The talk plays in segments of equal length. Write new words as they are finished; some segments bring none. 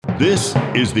This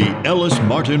is the Ellis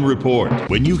Martin Report.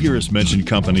 When you hear us mention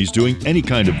companies doing any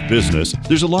kind of business,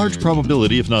 there's a large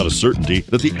probability, if not a certainty,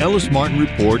 that the Ellis Martin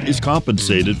Report is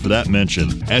compensated for that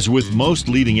mention. As with most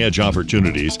leading-edge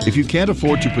opportunities, if you can't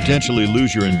afford to potentially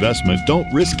lose your investment, don't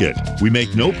risk it. We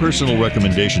make no personal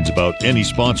recommendations about any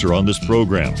sponsor on this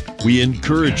program. We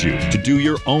encourage you to do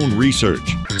your own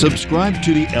research. Subscribe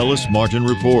to the Ellis Martin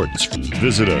Reports.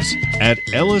 Visit us at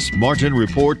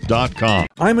ellismartinreport.com.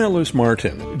 I'm Ellis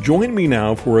Martin. Join me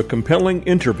now for a compelling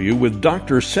interview with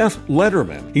Dr. Seth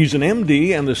Lederman. He's an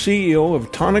MD and the CEO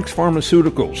of Tonix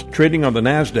Pharmaceuticals, trading on the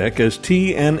NASDAQ as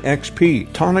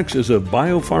TNXP. Tonix is a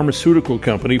biopharmaceutical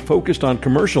company focused on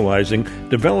commercializing,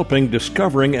 developing,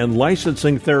 discovering, and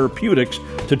licensing therapeutics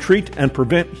to treat and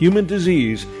prevent human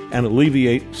disease and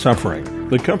alleviate suffering.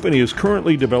 The company is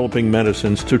currently developing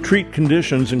medicines to treat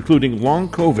conditions including long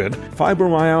COVID,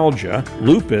 fibromyalgia,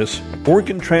 lupus,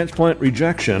 organ transplant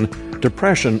rejection,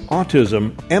 depression,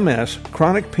 autism, MS,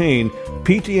 chronic pain,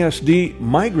 PTSD,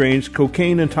 migraines,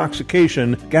 cocaine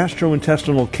intoxication,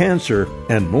 gastro-intestinal cancer,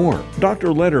 and more. Dr.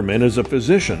 Lederman is a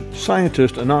physician,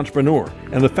 scientist, and entrepreneur,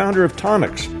 and the founder of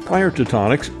Tonix. Prior to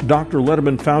Tonix, Dr.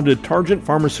 Lederman founded Targent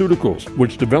Pharmaceuticals,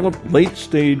 which developed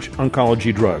late-stage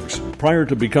oncology drugs. Prior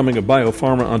to becoming a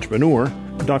biopharma entrepreneur,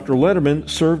 Dr. Lederman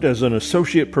served as an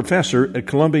associate professor at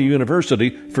Columbia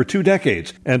University for 2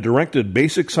 decades and directed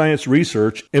basic science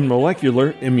research in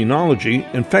molecular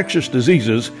immunology, infectious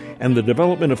diseases, and the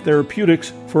development of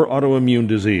therapeutics for autoimmune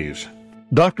disease.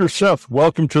 Dr. Seth,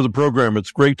 welcome to the program.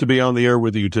 It's great to be on the air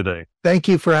with you today. Thank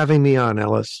you for having me on,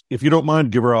 Ellis. If you don't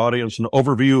mind, give our audience an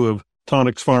overview of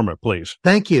Tonix Pharma, please.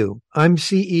 Thank you. I'm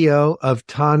CEO of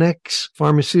Tonix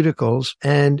Pharmaceuticals,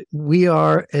 and we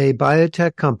are a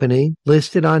biotech company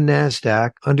listed on NASDAQ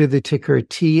under the ticker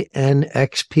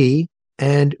TNXP.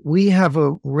 And we have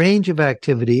a range of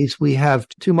activities. We have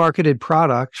 2 marketed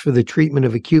products for the treatment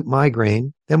of acute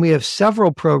migraine. Then we have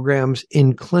several programs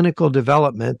in clinical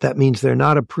development. That means they're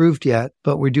not approved yet,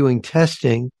 but we're doing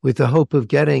testing with the hope of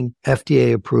getting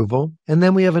FDA approval. And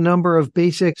then we have a number of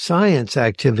basic science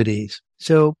activities.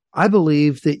 So I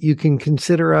believe that you can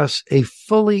consider us a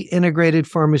fully integrated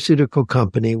pharmaceutical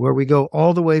company where we go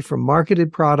all the way from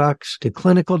marketed products to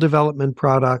clinical development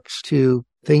products to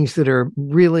things that are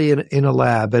really in a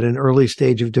lab at an early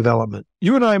stage of development.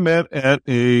 You and I met at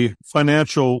a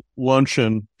financial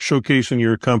luncheon showcasing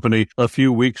your company a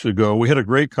few weeks ago. We had a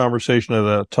great conversation at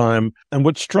that time. And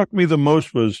what struck me the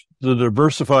most was the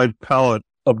diversified palette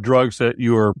of drugs that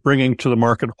you are bringing to the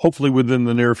market, hopefully within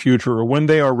the near future or when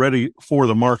they are ready for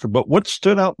the market. But what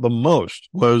stood out the most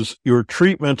was your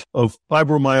treatment of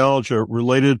fibromyalgia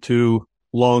related to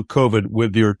long COVID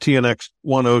with your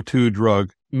TNX-102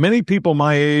 drug. Many people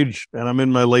my age, and I'm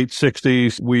in my late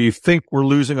 60s, we think we're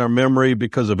losing our memory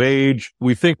because of age.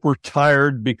 We think we're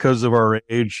tired because of our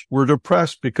age. We're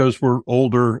depressed because we're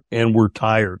older and we're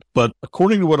tired. But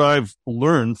according to what I've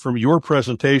learned from your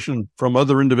presentation, from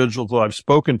other individuals that I've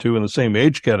spoken to in the same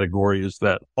age category, is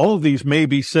that all of these may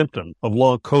be symptoms of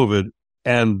long COVID,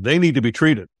 and they need to be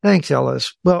treated. Thanks,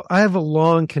 Ellis. Well, I have a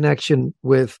long connection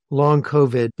with long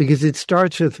COVID because it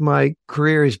starts with my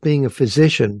career as being a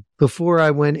physician. Before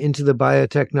I went into the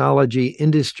biotechnology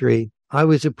industry, I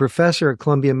was a professor at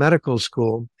Columbia Medical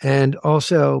School and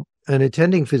also an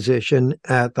attending physician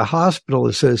at the hospital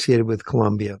associated with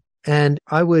Columbia. And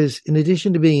I was, in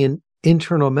addition to being an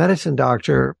internal medicine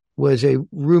doctor, was a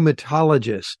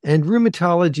rheumatologist. And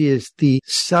rheumatology is the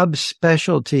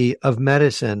subspecialty of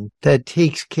medicine that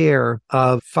takes care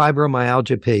of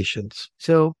fibromyalgia patients.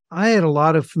 So I had a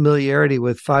lot of familiarity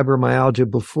with fibromyalgia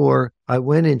before I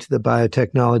went into the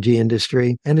biotechnology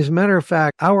industry. And as a matter of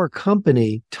fact, our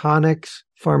company, Tonix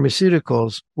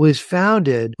Pharmaceuticals, was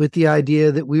founded with the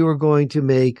idea that we were going to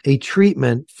make a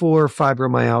treatment for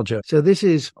fibromyalgia. So this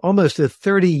is almost a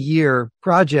 30-year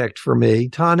project for me.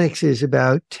 Tonix is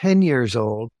about 10 years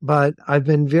old, but I've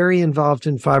been very involved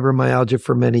in fibromyalgia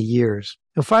for many years.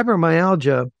 Now,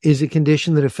 fibromyalgia is a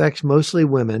condition that affects mostly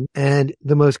women, and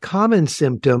the most common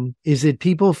symptom is that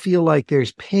people feel like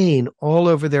there's pain all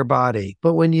over their body.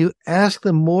 But when you ask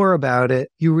them more about it,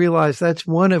 you realize that's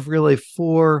one of really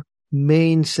 4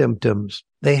 main symptoms.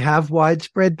 They have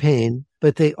widespread pain,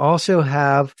 but they also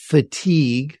have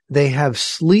fatigue, they have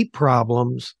sleep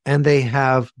problems, and they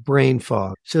have brain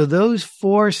fog. So those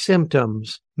 4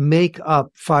 symptoms make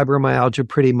up fibromyalgia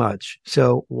pretty much.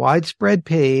 So widespread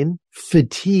pain,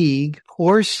 fatigue,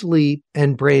 poor sleep,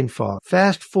 and brain fog.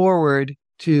 Fast forward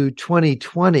to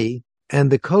 2020,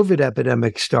 and the COVID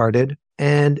epidemic started.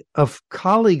 And a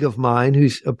colleague of mine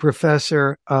who's a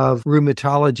professor of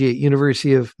rheumatology at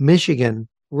University of Michigan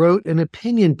wrote an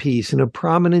opinion piece in a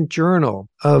prominent journal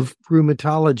of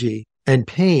rheumatology and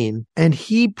pain, and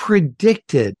he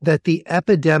predicted that the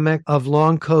epidemic of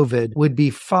long COVID would be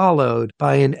followed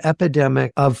by an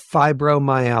epidemic of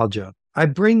fibromyalgia. I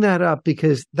bring that up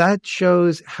because that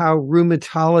shows how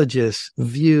rheumatologists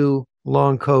view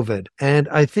long COVID. And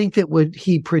I think that what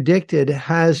he predicted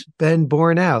has been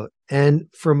borne out. And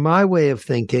from my way of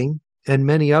thinking, and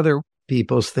many other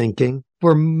people's thinking,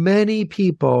 for many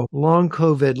people, long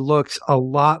COVID looks a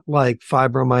lot like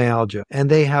fibromyalgia. And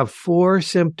they have 4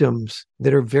 symptoms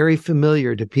that are very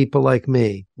familiar to people like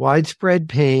me: widespread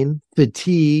pain,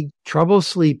 fatigue, trouble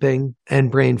sleeping,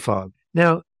 and brain fog.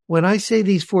 Now, when I say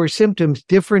these 4 symptoms,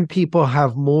 different people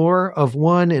have more of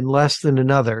one and less than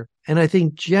another. And I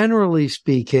think generally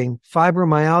speaking,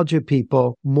 fibromyalgia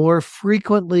people more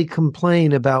frequently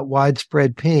complain about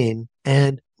widespread pain,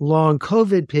 and long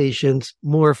COVID patients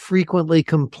more frequently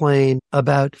complain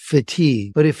about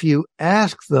fatigue. But if you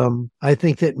ask them, I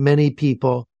think that many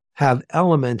people have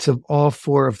elements of all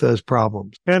 4 of those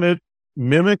problems. Can it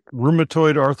mimic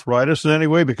rheumatoid arthritis in any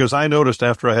way? Because I noticed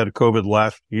after I had COVID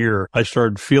last year, I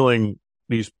started feeling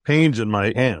these pains in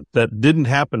my hand that didn't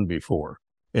happen before.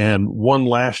 And one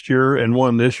last year and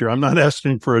one this year. I'm not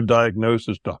asking for a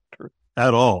diagnosis, doctor,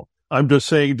 at all. I'm just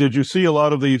saying, did you see a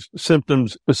lot of these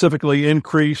symptoms specifically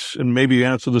increase, and maybe you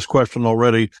answered this question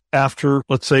already, after,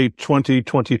 let's say,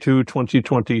 2022,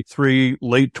 2023,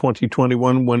 late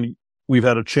 2021, when we've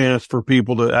had a chance for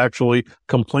people to actually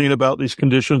complain about these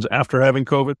conditions after having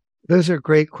COVID? Those are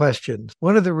great questions.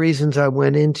 One of the reasons I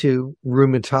went into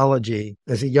rheumatology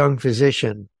as a young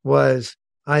physician was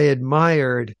I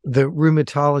admired the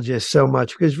rheumatologists so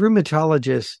much, because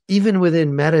rheumatologists, even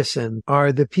within medicine,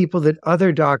 are the people that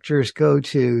other doctors go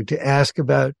to ask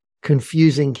about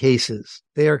confusing cases.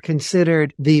 They are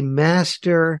considered the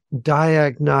master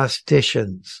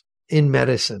diagnosticians in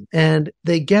medicine. And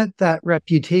they get that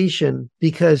reputation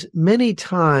because many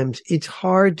times it's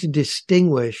hard to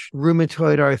distinguish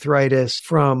rheumatoid arthritis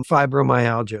from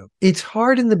fibromyalgia. It's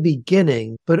hard in the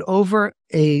beginning, but over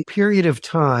a period of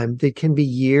time that can be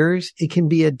years, it can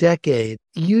be a decade.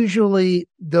 Usually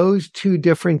those 2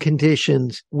 different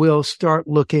conditions will start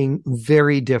looking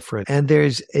very different. And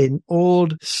there's an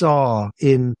old saw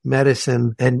in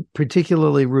medicine, and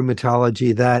particularly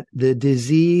rheumatology, that the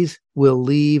disease will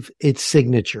leave its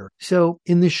signature. So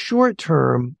in the short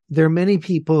term, there are many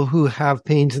people who have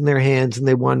pains in their hands and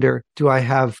they wonder, do I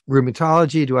have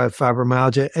rheumatology? Do I have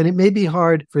fibromyalgia? And it may be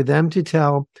hard for them to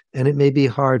tell, and it may be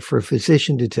hard for a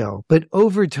physician to tell. But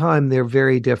over time, they're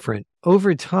very different.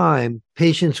 Over time,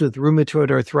 patients with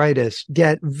rheumatoid arthritis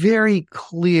get very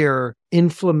clear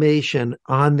inflammation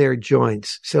on their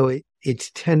joints. So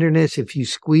it's tenderness. If you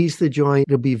squeeze the joint,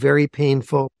 it'll be very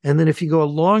painful. And then if you go a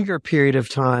longer period of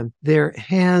time, their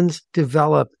hands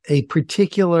develop a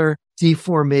particular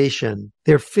deformation.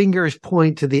 Their fingers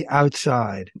point to the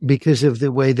outside because of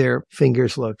the way their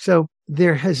fingers look. So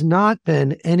there has not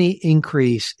been any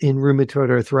increase in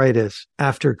rheumatoid arthritis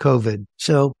after COVID.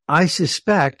 So I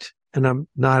suspect, and I'm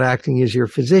not acting as your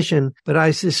physician, but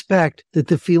I suspect that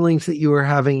the feelings that you were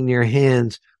having in your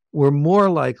hands were more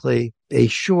likely a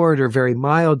short or very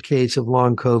mild case of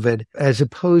long COVID, as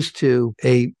opposed to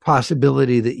a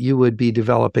possibility that you would be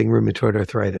developing rheumatoid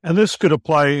arthritis. And this could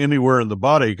apply anywhere in the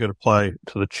body. It could apply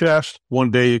to the chest.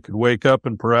 One day you could wake up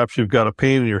and perhaps you've got a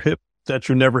pain in your hip that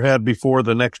you never had before.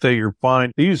 The next day you're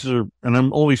fine. These are, and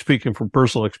I'm only speaking from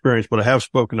personal experience, but I have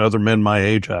spoken to other men my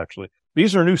age, actually.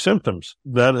 These are new symptoms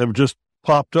that have just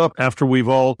popped up after we've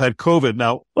all had COVID.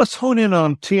 Now, let's hone in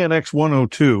on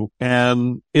TNX-102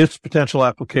 and its potential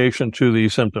application to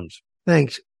these symptoms.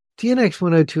 Thanks.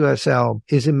 TNX-102SL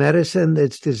is a medicine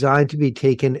that's designed to be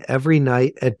taken every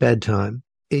night at bedtime.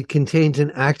 It contains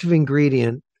an active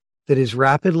ingredient that is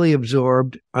rapidly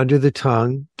absorbed under the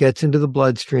tongue, gets into the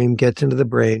bloodstream, gets into the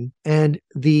brain, and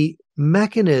the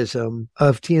mechanism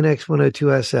of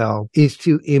TNX-102SL is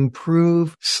to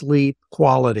improve sleep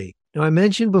quality. Now, I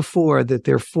mentioned before that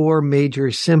there are 4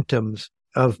 major symptoms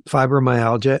of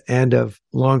fibromyalgia and of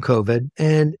long COVID,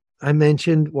 and I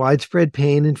mentioned widespread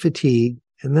pain and fatigue,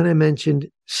 and then I mentioned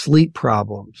sleep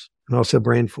problems and also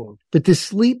brain fog. But the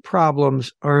sleep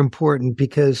problems are important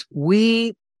because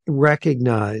we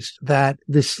recognized that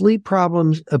the sleep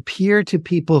problems appear to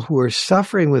people who are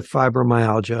suffering with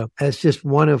fibromyalgia as just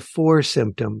one of 4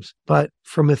 symptoms. But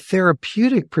from a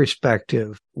therapeutic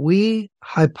perspective, we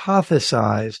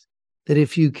hypothesized that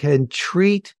if you can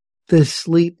treat the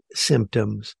sleep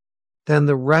symptoms, then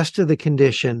the rest of the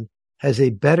condition has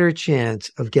a better chance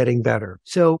of getting better.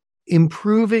 So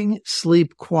improving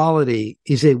sleep quality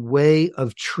is a way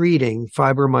of treating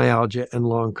fibromyalgia and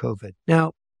long COVID.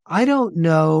 Now, I don't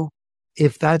know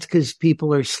if that's because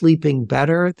people are sleeping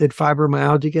better, that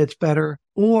fibromyalgia gets better,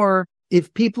 or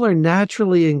if people are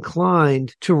naturally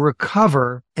inclined to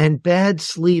recover and bad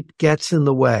sleep gets in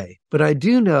the way. But I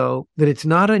do know that it's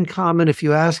not uncommon if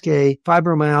you ask a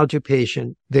fibromyalgia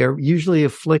patient, they're usually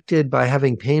afflicted by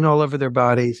having pain all over their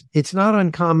bodies. It's not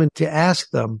uncommon to ask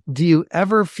them, do you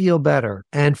ever feel better?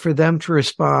 And for them to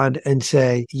respond and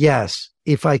say, yes,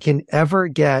 if I can ever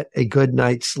get a good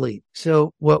night's sleep.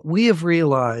 So what we have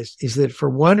realized is that for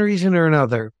one reason or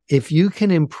another, if you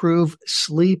can improve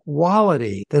sleep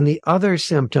quality, then the other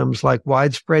symptoms like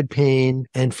widespread pain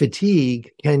and fatigue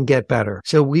can get better.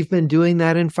 So we've been doing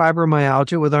that in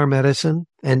fibromyalgia with our medicine.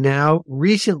 And now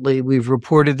recently we've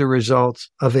reported the results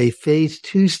of a phase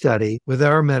 2 study with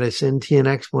our medicine,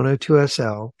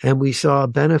 TNX-102SL, and we saw a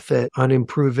benefit on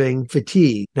improving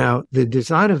fatigue. Now, the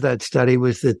design of that study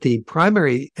was that the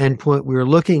primary endpoint we were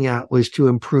looking at was to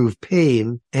improve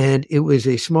pain, and it was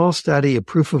a small study, a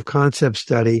proof of concept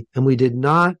study, and we did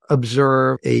not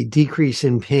observe a decrease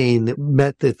in pain that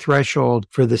met the threshold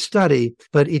for the study,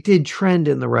 but it did trend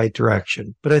in the right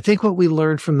direction. But I think what we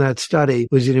learned from that study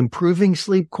was that improving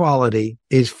sleep quality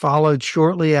is followed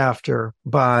shortly after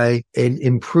by an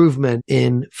improvement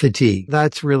in fatigue.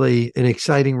 That's really an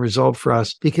exciting result for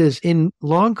us because in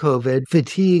long COVID,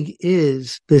 fatigue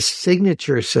is the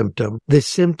signature symptom, the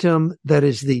symptom that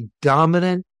is the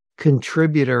dominant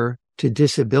contributor to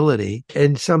disability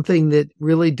and something that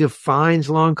really defines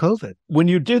long COVID. When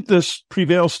you did this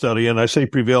PREVAIL study, and I say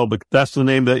PREVAIL, but that's the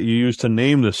name that you used to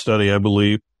name this study, I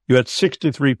believe, you had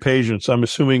 63 patients. I'm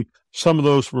assuming some of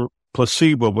those were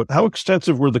placebo, but how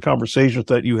extensive were the conversations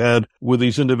that you had with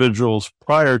these individuals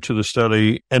prior to the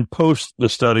study and post the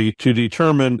study to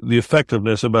determine the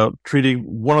effectiveness about treating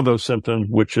one of those symptoms,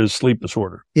 which is sleep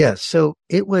disorder? Yes. So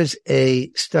it was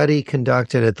a study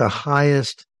conducted at the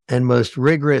highest and most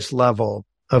rigorous level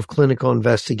of clinical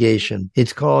investigation.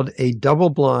 It's called a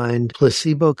double-blind,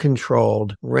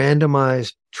 placebo-controlled,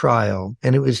 randomized trial,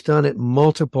 and it was done at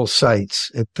multiple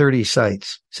sites, at 30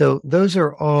 sites. So those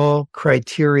are all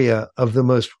criteria of the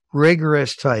most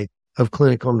rigorous type of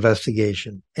clinical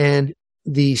investigation. And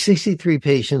the 63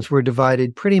 patients were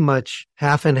divided pretty much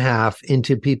half and half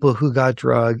into people who got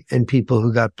drug and people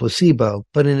who got placebo.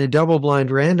 But in a double-blind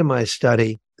randomized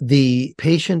study, the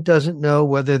patient doesn't know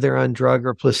whether they're on drug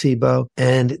or placebo,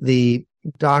 and the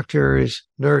doctors,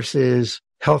 nurses,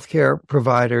 healthcare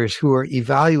providers who are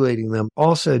evaluating them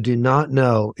also do not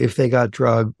know if they got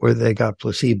drug or they got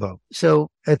placebo. So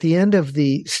at the end of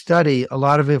the study, a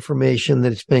lot of information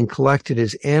that's been collected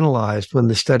is analyzed when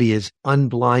the study is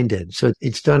unblinded. So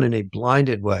it's done in a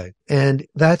blinded way. And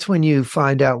that's when you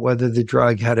find out whether the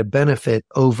drug had a benefit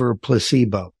over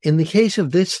placebo. In the case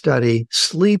of this study,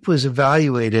 sleep was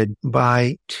evaluated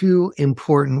by two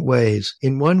important ways.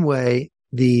 In one way,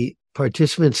 the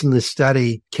participants in the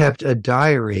study kept a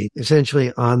diary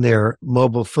essentially on their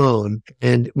mobile phone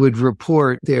and would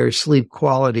report their sleep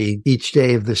quality each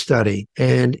day of the study.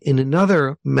 And in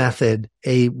another method,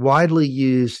 a widely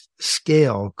used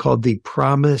scale called the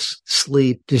PROMIS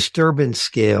Sleep Disturbance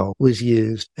Scale was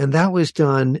used. And that was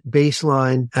done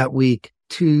baseline at week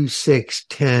 2, 6,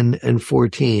 10, and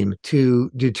 14 to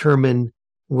determine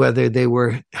whether they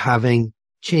were having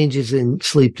changes in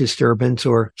sleep disturbance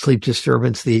or sleep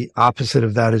disturbance, the opposite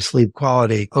of that is sleep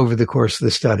quality over the course of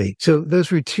the study. So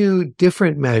those were two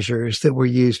different measures that were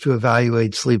used to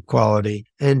evaluate sleep quality,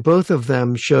 and both of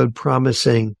them showed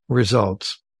promising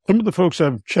results. Some of the folks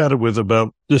I've chatted with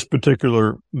about this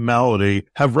particular malady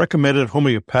have recommended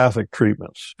homeopathic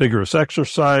treatments, vigorous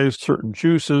exercise, certain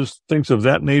juices, things of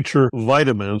that nature,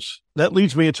 vitamins. That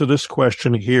leads me into this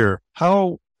question here.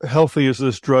 How healthy is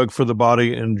this drug for the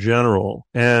body in general?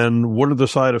 And what are the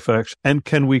side effects? And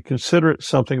can we consider it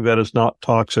something that is not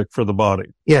toxic for the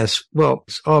body? Yes. Well,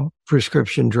 all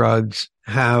prescription drugs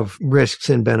have risks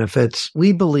and benefits.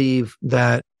 We believe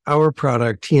that our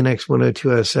product,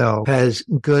 TNX-102SL, has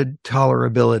good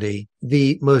tolerability.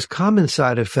 The most common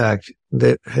side effect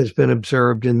that has been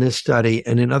observed in this study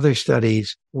and in other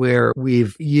studies where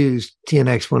we've used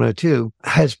TNX-102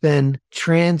 has been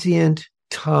transient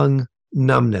tongue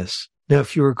numbness. Now,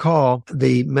 if you recall,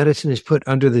 the medicine is put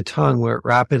under the tongue where it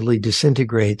rapidly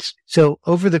disintegrates. So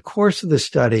over the course of the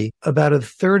study, about a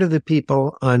third of the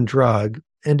people on drug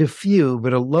and a few,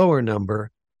 but a lower number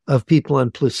of people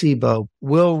on placebo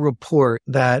will report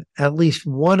that at least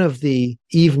one of the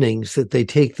evenings that they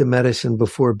take the medicine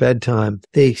before bedtime,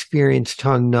 they experience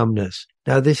tongue numbness.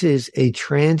 Now, this is a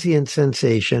transient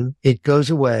sensation. It goes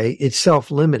away. It's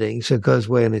self-limiting, so it goes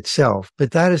away in itself.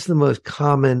 But that is the most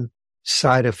common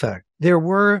side effect. There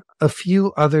were a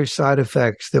few other side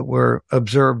effects that were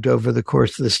observed over the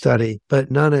course of the study,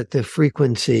 but none at the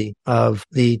frequency of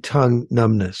the tongue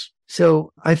numbness.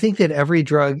 So I think that every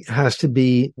drug has to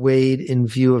be weighed in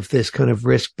view of this kind of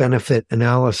risk-benefit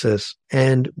analysis.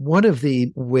 And one of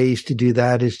the ways to do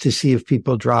that is to see if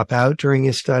people drop out during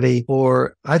a study,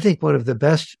 or I think one of the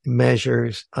best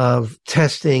measures of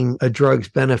testing a drug's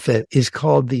benefit is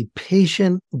called the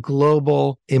Patient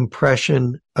Global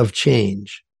Impression of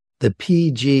Change, the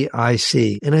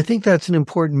PGIC. And I think that's an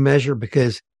important measure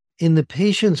because in the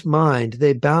patient's mind,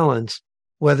 they balance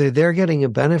whether they're getting a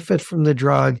benefit from the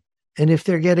drug and if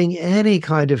they're getting any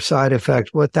kind of side effect,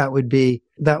 what that would be,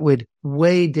 that would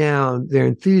weigh down their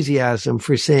enthusiasm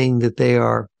for saying that they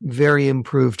are very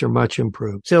improved or much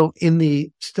improved. So in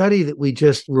the study that we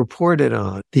just reported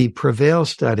on, the PREVAIL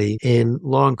study in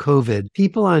long COVID,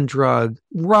 people on drug,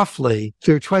 roughly,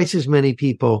 there are twice as many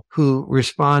people who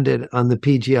responded on the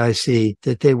PGIC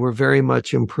that they were very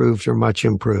much improved or much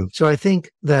improved. So I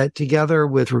think that together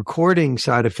with recording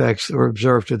side effects that were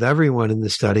observed with everyone in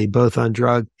the study, both on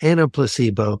drug and a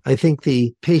placebo, I think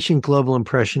the patient global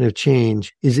impression of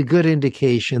change is a good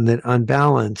indication that on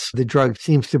balance, the drug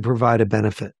seems to provide a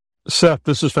benefit. Seth,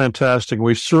 this is fantastic.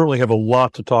 We certainly have a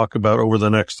lot to talk about over the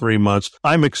next 3 months.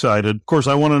 I'm excited. Of course,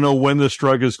 I want to know when this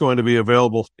drug is going to be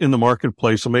available in the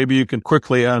marketplace, so maybe you can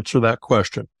quickly answer that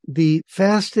question. The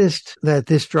fastest that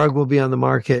this drug will be on the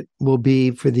market will be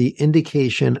for the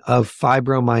indication of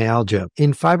fibromyalgia.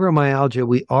 In fibromyalgia,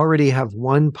 we already have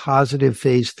one positive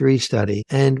phase 3 study,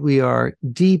 and we are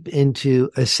deep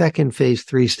into a second phase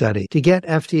 3 study. To get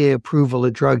FDA approval,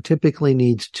 a drug typically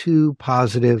needs 2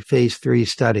 positive phase 3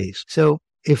 studies. So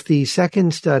if the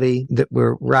second study that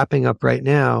we're wrapping up right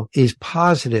now is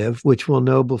positive, which we'll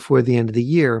know before the end of the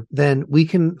year, then we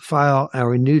can file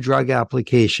our new drug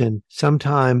application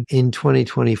sometime in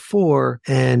 2024,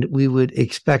 and we would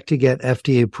expect to get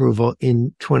FDA approval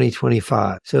in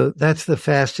 2025. So that's the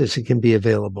fastest it can be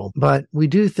available. But we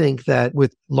do think that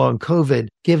with long COVID,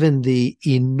 given the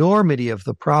enormity of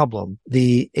the problem,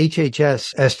 the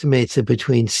HHS estimates that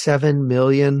between 7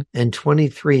 million and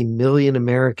 23 million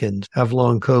Americans have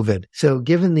long COVID. So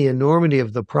given the enormity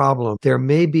of the problem, there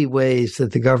may be ways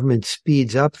that the government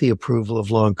speeds up the approval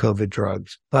of long COVID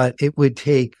drugs. But it would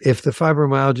take, if the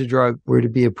fibromyalgia drug were to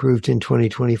be approved in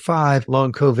 2025,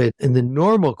 long COVID in the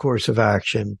normal course of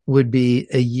action would be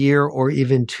a year or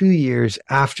even 2 years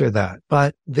after that.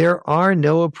 But there are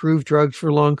no approved drugs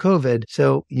for long COVID,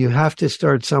 so you have to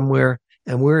start somewhere.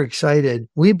 And we're excited,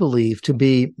 we believe, to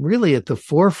be really at the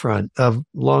forefront of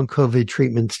long COVID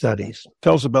treatment studies.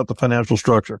 Tell us about the financial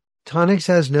structure. Tonix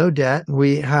has no debt.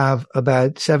 We have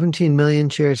about 17 million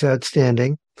shares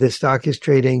outstanding. The stock is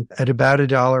trading at about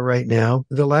 $1 right now.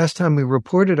 The last time we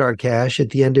reported our cash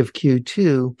at the end of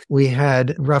Q2, we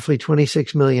had roughly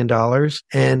 $26 million.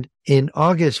 And in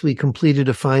August, we completed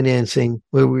a financing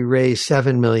where we raised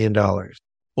 $7 million.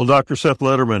 Well, Dr. Seth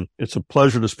Lederman, it's a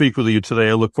pleasure to speak with you today.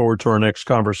 I look forward to our next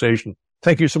conversation.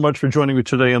 Thank you so much for joining me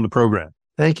today on the program.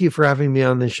 Thank you for having me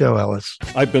on the show, Ellis.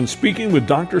 I've been speaking with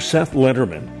Dr. Seth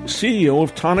Lederman, CEO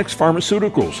of Tonix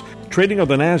Pharmaceuticals, trading on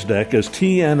the NASDAQ as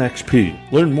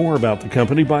TNXP. Learn more about the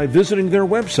company by visiting their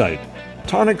website,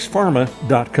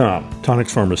 tonixpharma.com.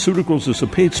 Tonix Pharmaceuticals is a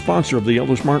paid sponsor of the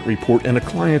Ellis Martin Report and a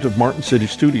client of Martin City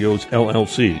Studios,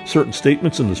 LLC. Certain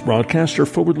statements in this broadcast are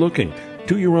forward-looking.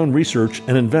 Do your own research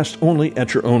and invest only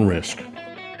at your own risk.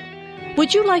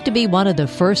 Would you like to be one of the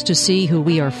first to see who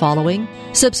we are following?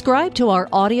 Subscribe to our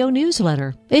audio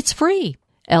newsletter. It's free.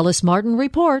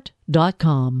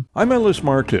 EllisMartinReport.com. I'm Ellis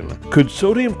Martin. Could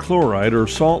sodium chloride or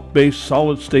salt-based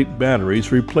solid-state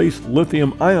batteries replace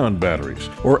lithium-ion batteries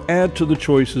or add to the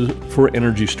choices for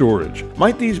energy storage?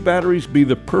 Might these batteries be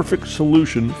the perfect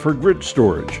solution for grid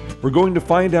storage? We're going to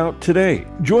find out today.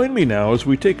 Join me now as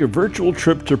we take a virtual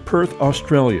trip to Perth,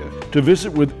 Australia, to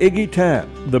visit with Iggy Tan,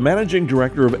 the Managing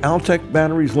Director of Altech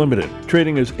Batteries Limited,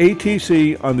 trading as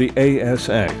ATC on the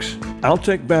ASX.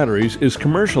 Altech Batteries is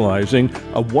commercializing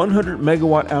a 100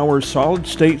 megawatt-hour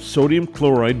solid-state sodium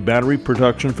chloride battery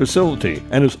production facility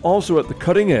and is also at the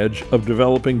cutting edge of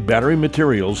developing battery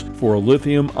materials for a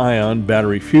lithium-ion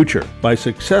battery future by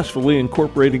successfully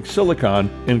incorporating silicon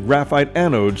in graphite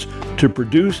anodes to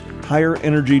produce higher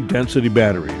energy density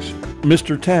batteries.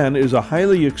 Mr. Tan is a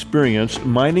highly experienced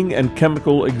mining and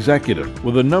chemical executive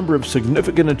with a number of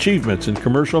significant achievements in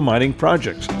commercial mining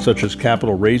projects, such as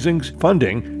capital raisings,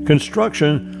 funding,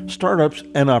 construction, startups,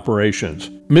 and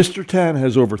operations. Mr. Tan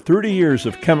has over 30 years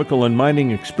of chemical and mining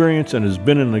experience and has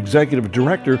been an executive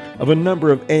director of a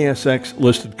number of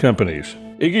ASX-listed companies.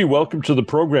 Iggy, welcome to the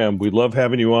program. We love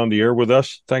having you on the air with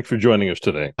us. Thanks for joining us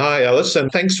today. Hi, Ellis,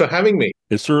 and thanks for having me.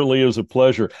 It certainly is a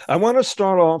pleasure. I want to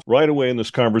start off right away in this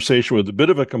conversation with a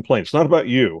bit of a complaint. It's not about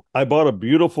you. I bought a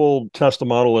beautiful Tesla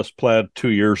Model S Plaid 2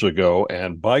 years ago,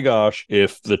 and by gosh,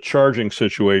 if the charging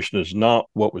situation is not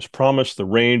what was promised, the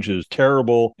range is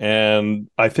terrible. And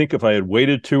I think if I had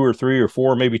waited 2 or 3 or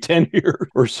 4, maybe 10 years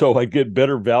or so, I'd get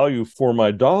better value for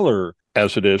my dollar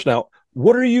as it is. Now,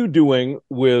 what are you doing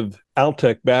with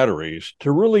Altech batteries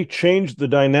to really change the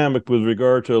dynamic with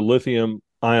regard to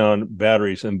lithium-ion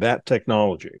batteries and that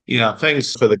technology? Yeah,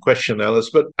 thanks for the question, Alice.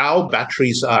 But our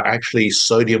batteries are actually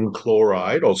sodium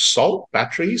chloride or salt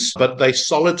batteries, but they're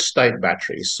solid-state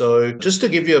batteries. So just to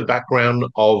give you a background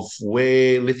of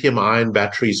where lithium-ion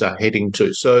batteries are heading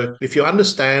to. So if you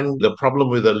understand the problem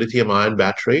with a lithium-ion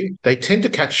battery, they tend to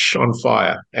catch on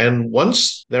fire. And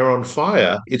once they're on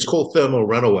fire, it's called thermal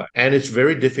runaway. And it's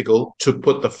very difficult to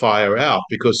put the fire out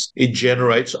because it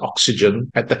generates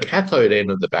oxygen at the cathode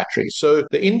end of the battery. So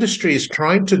the industry is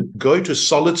trying to go to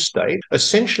solid state.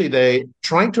 Essentially, they're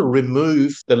trying to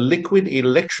remove the liquid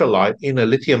electrolyte in a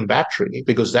lithium battery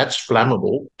because that's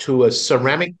flammable to a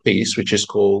ceramic piece, which is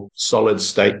called solid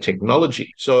state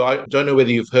technology. So I don't know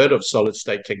whether you've heard of solid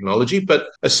state technology, but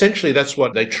essentially that's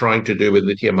what they're trying to do with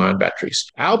lithium ion batteries.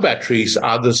 Our batteries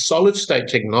are the solid state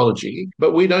technology,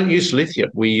 but we don't use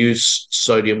lithium. We use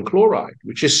sodium chloride,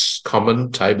 which is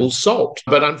common table salt.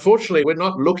 But unfortunately, we're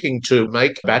not looking to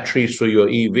make batteries for your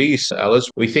EVs,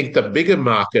 Alice. We think the bigger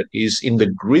market is in the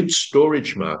grid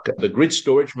storage market. The grid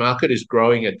storage market is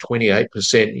growing at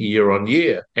 28% year on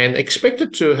year and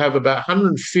expected to have about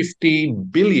 150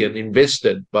 billion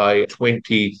invested by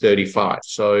 2035.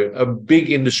 So a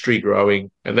big industry growing,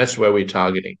 and that's where we're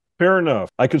targeting. Fair enough.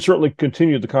 I can certainly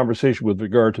continue the conversation with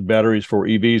regard to batteries for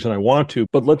EVs, and I want to,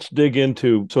 but let's dig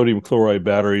into sodium chloride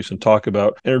batteries and talk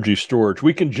about energy storage.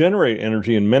 We can generate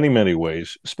energy in many, many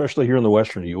ways, especially here in the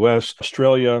Western U.S.,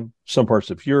 Australia, some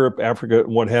parts of Europe, Africa,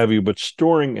 and what have you, but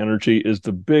storing energy is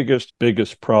the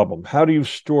biggest problem. How do you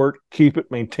store it, keep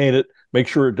it, maintain it, make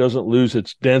sure it doesn't lose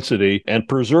its density, and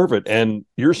preserve it? And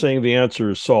you're saying the answer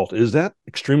is salt. Is that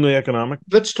extremely economic?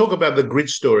 Let's talk about the grid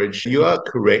storage. You are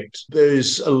correct.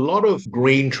 There's a lot of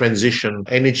green transition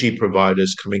energy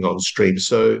providers coming on stream.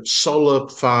 So solar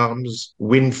farms,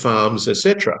 wind farms,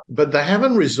 etc. But they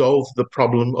haven't resolved the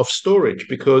problem of storage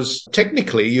because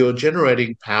technically you're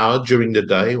generating power during the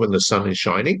day when the sun is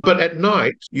shining, but at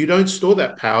night you don't store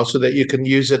that power so that you can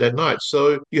use it at night.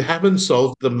 So you haven't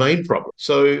solved the main problem.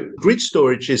 So grid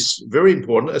storage is very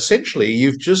important. Essentially,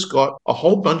 you've just got a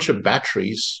whole bunch of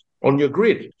batteries on your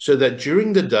grid so that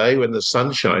during the day when the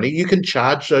sun's shining, you can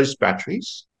charge those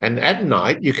batteries. And at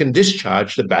night, you can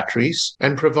discharge the batteries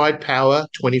and provide power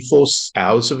 24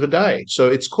 hours of a day. So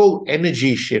it's called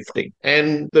energy shifting.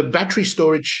 And the battery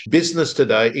storage business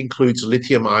today includes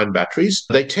lithium-ion batteries.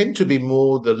 They tend to be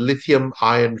more the lithium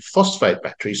iron phosphate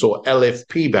batteries or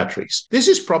LFP batteries. This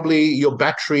is probably your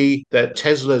battery that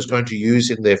Tesla is going to use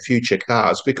in their future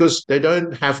cars because they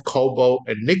don't have cobalt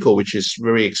and nickel, which is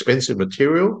very expensive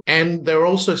material. And they're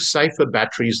also safer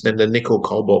batteries than the nickel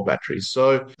cobalt batteries.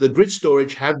 So the grid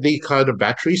storage have these kind of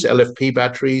batteries, LFP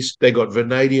batteries. They got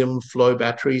vanadium flow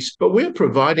batteries, but we're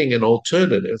providing an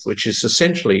alternative, which is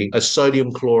essentially a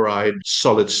sodium chloride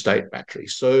solid state battery.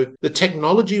 So the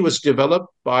technology was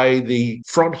developed by the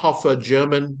Fraunhofer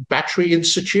German Battery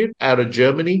Institute out of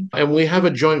Germany, and we have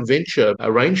a joint venture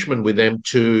arrangement with them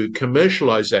to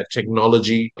commercialize that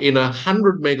technology in a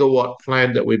 100 megawatt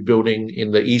plant that we're building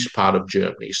in the east part of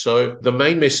Germany. So the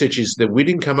main message is that we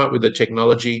didn't come up with the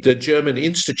technology. The German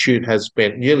Institute has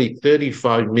spent nearly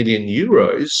 35 million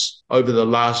euros over the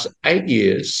last 8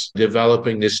 years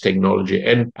developing this technology.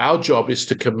 And our job is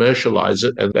to commercialize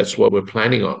it, and that's what we're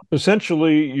planning on.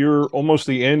 Essentially, you're almost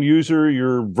the end user.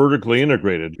 You're vertically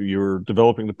integrated. You're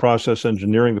developing the process,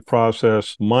 engineering the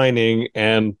process, mining,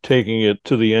 and taking it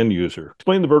to the end user.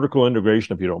 Explain the vertical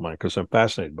integration, if you don't mind, because I'm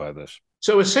fascinated by this.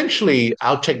 So essentially,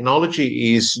 our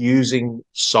technology is using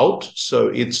salt. So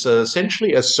it's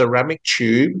essentially a ceramic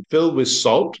tube filled with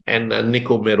salt and a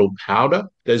nickel metal powder.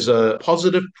 There's a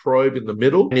positive probe in the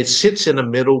middle, and it sits in a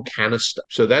metal canister.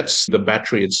 So that's the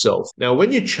battery itself. Now,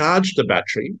 when you charge the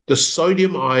battery, the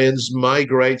sodium ions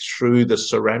migrate through the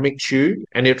ceramic tube,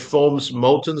 and it forms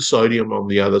molten sodium on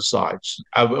the other sides.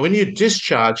 When you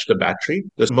discharge the battery,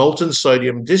 the molten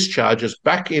sodium discharges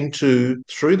back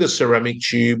through the ceramic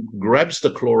tube, grabs the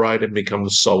chloride, and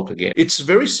becomes salt again. It's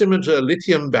very similar to a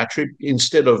lithium battery.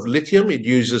 Instead of lithium, it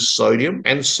uses sodium,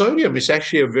 and sodium is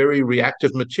actually a very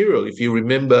reactive material. If you remember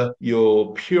remember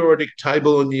your periodic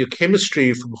table in your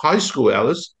chemistry from high school,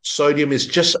 Alice, sodium is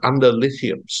just under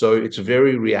lithium. So it's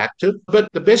very reactive. But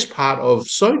the best part of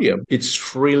sodium, it's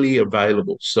freely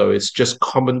available. So it's just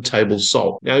common table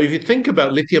salt. Now, if you think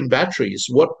about lithium batteries,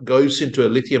 what goes into a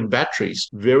lithium batteries?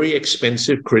 Very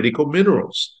expensive critical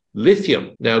minerals.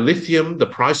 Lithium. Now, lithium, the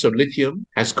price of lithium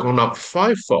has gone up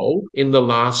fivefold in the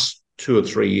last 2 or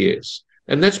 3 years.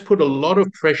 And that's put a lot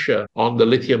of pressure on the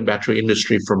lithium battery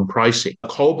industry from pricing.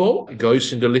 Cobalt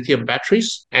goes into lithium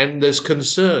batteries, and there's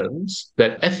concerns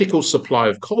that ethical supply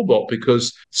of cobalt,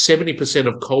 because 70%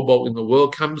 of cobalt in the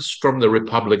world comes from the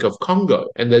Republic of Congo,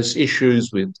 and there's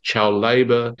issues with child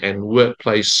labor and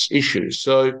workplace issues.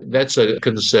 So that's a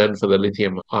concern for the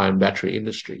lithium-ion battery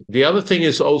industry. The other thing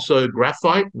is also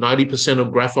graphite. 90%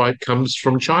 of graphite comes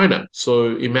from China.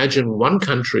 So imagine one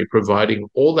country providing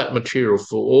all that material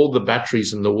for all the batteries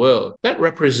in the world. That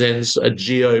represents a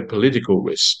geopolitical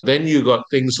risk. Then you got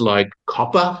things like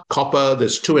copper. Copper,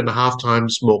 there's 2.5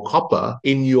 times more copper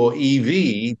in your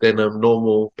EV than a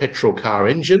normal petrol car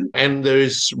engine. And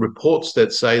there's reports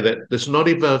that say that there's not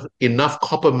even enough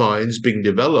copper mines being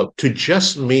developed to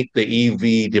just meet the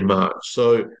EV demand.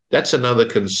 So that's another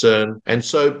concern. And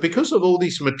so because of all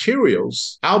these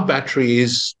materials, our battery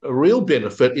is a real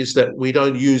benefit is that we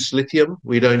don't use lithium,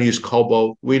 we don't use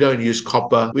cobalt, we don't use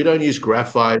copper, we don't use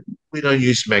graphite, we don't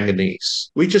use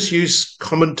manganese. We just use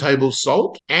common table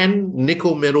salt and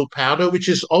nickel metal powder, which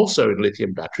is also in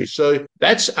lithium batteries. So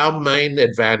that's our main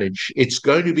advantage. It's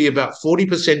going to be about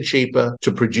 40% cheaper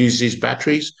to produce these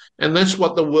batteries, and that's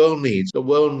what the world needs. The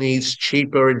world needs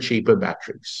cheaper and cheaper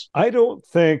batteries. I don't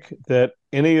think that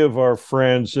any of our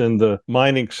friends in the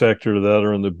mining sector that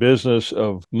are in the business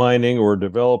of mining or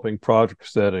developing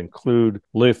projects that include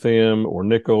lithium or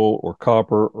nickel or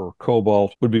copper or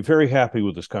cobalt would be very happy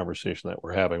with this conversation that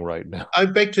we're having right now. I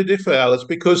beg to differ, Alice,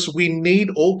 because we need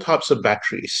all types of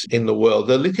batteries in the world.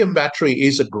 The lithium battery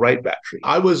is a great battery.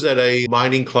 I was at a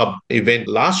mining club event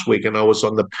last week and I was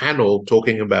on the panel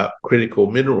talking about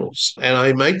critical minerals. And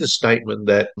I made the statement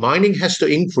that mining has to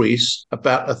increase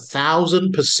about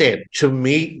 1,000% to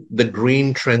meet the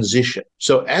green transition.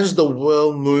 So as the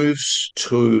world moves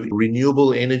to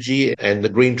renewable energy and the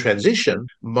green transition,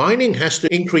 mining has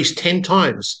to increase 10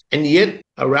 times. And yet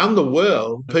around the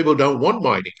world, people don't want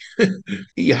mining.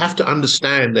 You have to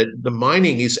understand that the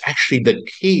mining is actually the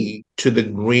key to the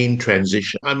green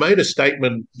transition. I made a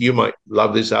statement, you might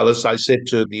love this, Alice. I said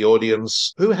to the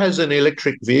audience, who has an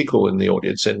electric vehicle in the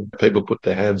audience? And people put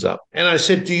their hands up. And I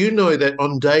said, do you know that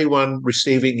on day one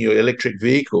receiving your electric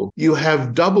vehicle, you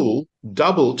have double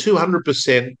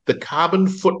 200% the carbon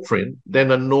footprint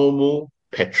than a normal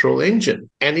petrol engine.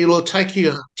 And it will take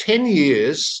you 10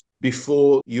 years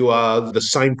before you are the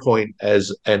same point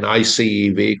as an ICE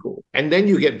vehicle. And then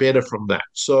you get better from that.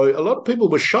 So a lot of people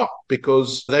were shocked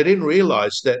because they didn't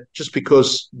realize that just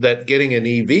because that getting an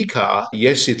EV car,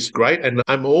 yes, it's great. And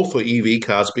I'm all for EV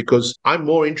cars because I'm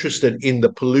more interested in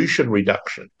the pollution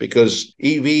reduction, because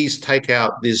EVs take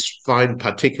out this fine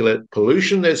particulate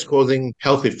pollution that's causing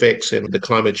health effects and the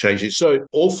climate changes. So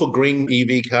all for green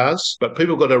EV cars, but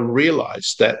people got to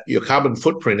realize that your carbon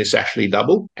footprint is actually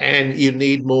double and you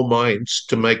need more minds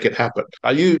to make it happen.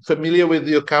 Are you familiar with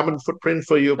your carbon footprint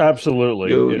for your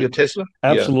your Tesla?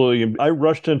 Absolutely. Yeah. I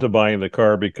rushed into buying the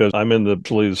car because I'm in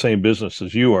the same business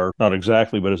as you are, not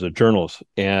exactly, but as a journalist.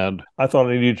 And I thought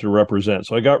I needed to represent.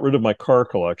 So I got rid of my car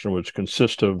collection, which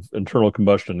consists of internal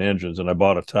combustion engines, and I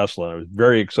bought a Tesla. And I was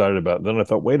very excited about it. Then I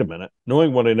thought, wait a minute,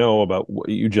 knowing what I know about what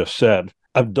you just said,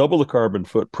 I've doubled the carbon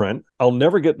footprint. I'll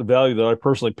never get the value that I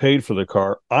personally paid for the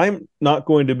car. I'm not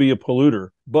going to be a polluter,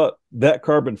 but that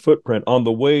carbon footprint on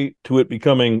the way to it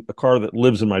becoming a car that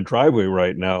lives in my driveway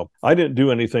right now, I didn't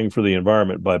do anything for the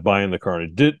environment by buying the car. And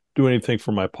it didn't do anything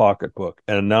for my pocketbook.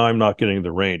 And now I'm not getting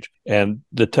the range. And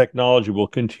the technology will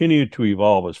continue to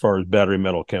evolve as far as battery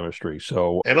metal chemistry.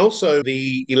 And also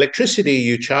the electricity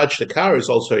you charge the car is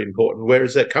also important. Where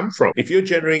does that come from? If you're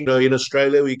generating, in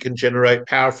Australia, we can generate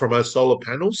power from our solar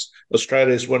panels.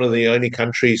 Australia is one of the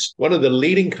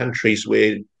leading countries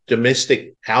where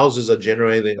domestic houses are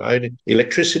generating their own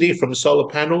electricity from solar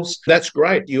panels. That's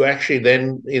great. You actually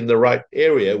then in the right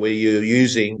area where you're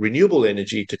using renewable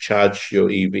energy to charge your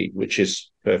EV, which is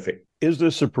perfect. Is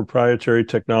this a proprietary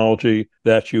technology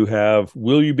that you have?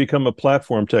 Will you become a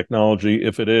platform technology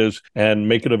if it is and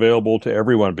make it available to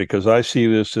everyone? Because I see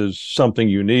this as something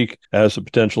unique as a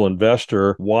potential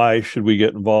investor. Why should we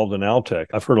get involved in Altech?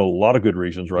 I've heard a lot of good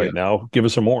reasons right now. Give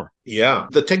us some more. Yeah,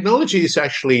 the technology is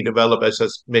actually developed, as I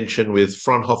mentioned, with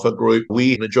Fraunhofer Group.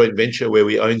 We in a joint venture where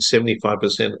we own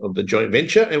 75% of the joint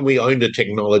venture, and we own the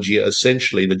technology.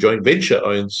 Essentially, the joint venture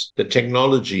owns the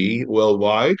technology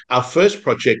worldwide. Our first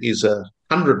project is a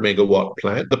 100 megawatt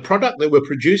plant. The product that we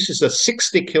produce is a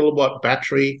 60 kilowatt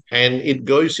battery, and it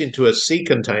goes into a sea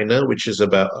container, which is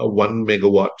about a 1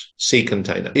 megawatt sea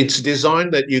container. It's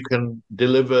designed that you can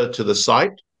deliver to the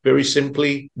site very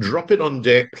simply, drop it on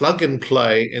deck, plug and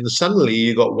play, and suddenly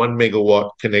you got 1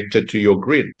 megawatt connected to your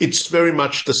grid. It's very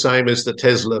much the same as the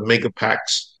Tesla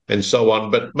Megapacks and so on,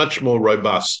 but much more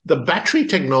robust. The battery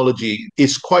technology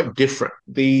is quite different.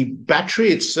 The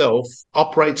battery itself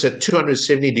operates at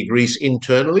 270 degrees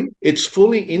internally. It's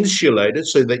fully insulated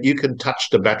so that you can touch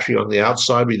the battery on the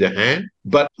outside with your hand.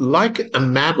 But like a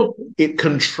mammal, it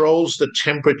controls the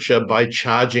temperature by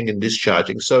charging and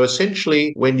discharging. So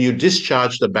essentially, when you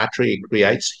discharge the battery, it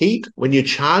creates heat. When you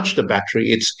charge the battery,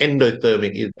 it's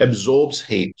endothermic. It absorbs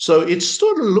heat. So it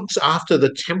sort of looks after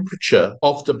the temperature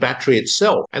of the battery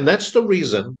itself. And that's the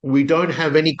reason we don't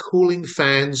have any cooling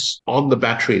fans on the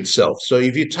battery itself. So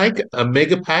if you take a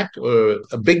megapack or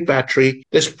a big battery,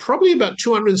 there's probably about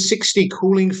 260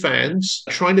 cooling fans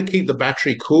trying to keep the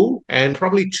battery cool, and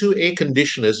probably 2 air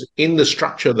conditioners in the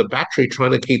structure of the battery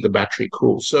trying to keep the battery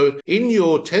cool. So in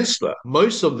your Tesla,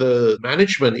 most of the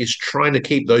management is trying to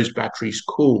keep those batteries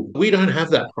cool. We don't have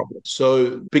that problem.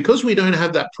 So because we don't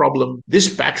have that problem, this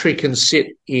battery can sit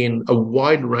in a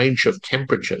wide range of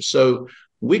temperatures. So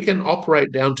we can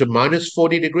operate down to minus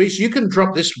 40 degrees. You can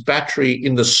drop this battery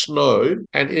in the snow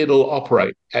and it'll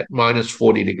operate at minus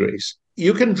 40 degrees.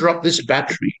 You can drop this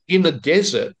battery in the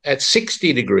desert at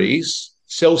 60 degrees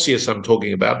Celsius, I'm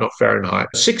talking about, not Fahrenheit,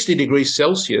 60 degrees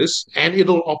Celsius, and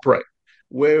it'll operate.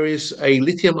 Whereas a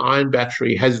lithium-ion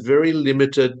battery has very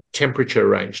limited temperature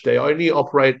range. They only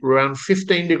operate around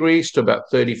 15 degrees to about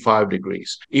 35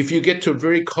 degrees. If you get to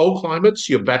very cold climates,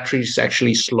 your batteries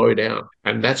actually slow down.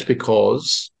 And that's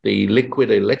because the liquid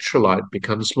electrolyte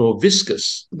becomes more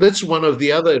viscous. That's one of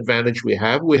the other advantages we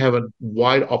have. We have a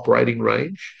wide operating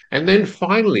range. And then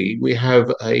finally, we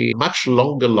have a much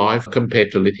longer life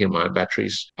compared to lithium-ion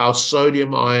batteries. Our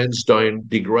sodium ions don't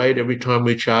degrade every time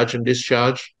we charge and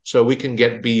discharge, so we can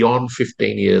get beyond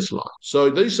 15 years life. So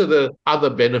these are the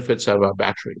other benefits of our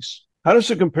batteries. How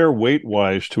does it compare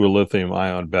weight-wise to a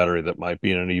lithium-ion battery that might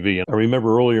be in an EV? I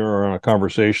remember earlier on a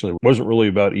conversation, it wasn't really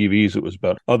about EVs, it was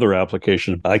about other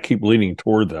applications. I keep leaning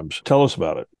toward them. So tell us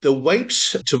about it. The weight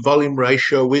to volume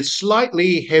ratio is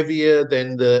slightly heavier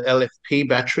than the LFP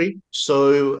battery.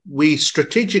 So we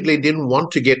strategically didn't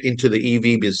want to get into the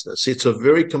EV business. It's a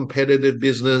very competitive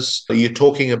business. You're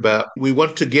talking about, we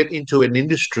want to get into an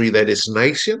industry that is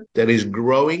nascent, that is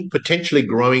growing, potentially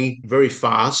growing very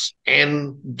fast,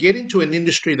 and get into an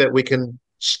industry that we can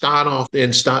start off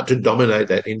and start to dominate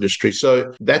that industry.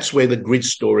 So that's where the grid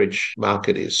storage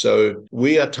market is. So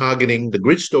we are targeting the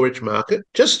grid storage market.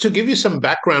 Just to give you some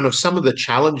background of some of the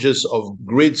challenges of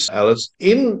grids, Alice,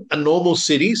 in a normal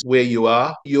cities where you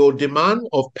are, your demand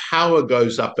of power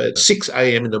goes up at 6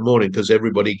 a.m. in the morning because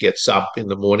everybody gets up in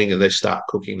the morning and they start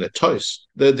cooking their toast.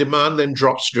 The demand then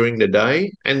drops during the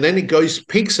day, and then it goes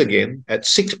peaks again at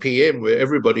 6 p.m. where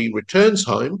everybody returns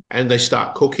home and they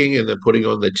start cooking and they're putting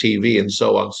on the TV and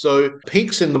so on. So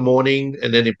peaks in the morning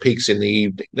and then it peaks in the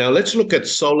evening. Now let's look at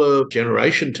solar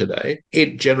generation today.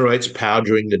 It generates power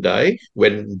during the day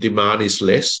when demand is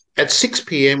less. At 6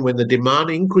 p.m. when the demand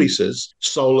increases,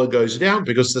 solar goes down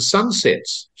because the sun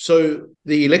sets. So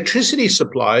the electricity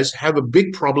suppliers have a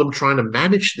big problem trying to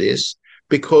manage this,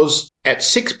 because at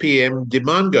 6 p.m.,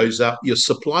 demand goes up, your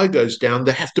supply goes down.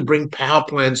 They have to bring power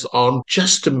plants on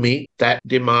just to meet that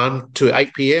demand to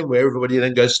 8 p.m., where everybody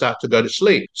then start to go to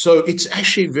sleep. So it's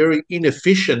actually very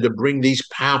inefficient to bring these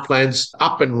power plants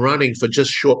up and running for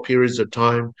just short periods of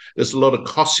time. There's a lot of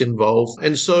costs involved.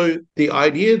 And so the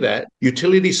idea that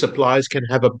utility suppliers can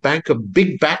have a bank of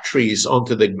big batteries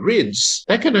onto the grids,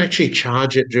 they can actually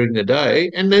charge it during the day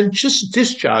and then just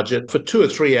discharge it for 2 or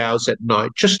 3 hours at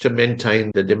night just to maintain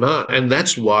the demand. And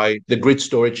that's why the grid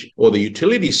storage or the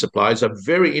utility suppliers are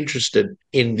very interested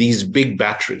in these big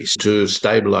batteries to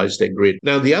stabilize their grid.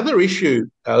 Now, the other issue,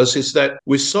 Alice, is that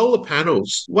with solar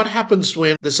panels, what happens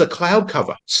when there's a cloud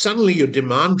cover? Suddenly your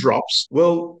demand drops.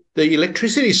 Well, the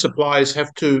electricity suppliers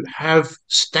have to have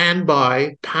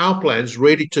standby power plants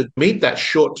ready to meet that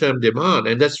short-term demand,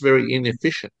 and that's very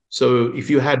inefficient. So if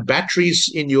you had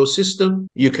batteries in your system,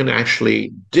 you can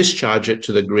actually discharge it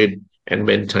to the grid and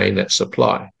maintain that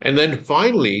supply. And then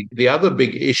finally, the other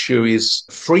big issue is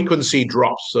frequency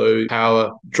drops. So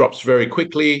power drops very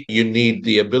quickly. You need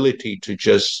the ability to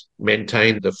just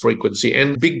maintain the frequency.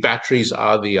 And big batteries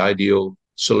are the ideal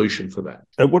solution for that.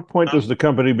 At what point does the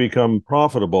company become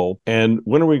profitable, and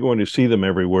when are we going to see them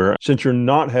everywhere? Since you're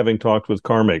not having talked with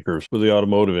car makers for the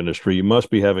automotive industry, you must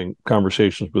be having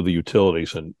conversations with the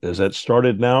utilities. And has that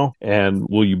started now? And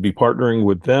will you be partnering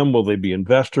with them? Will they be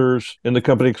investors in the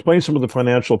company? Explain some of the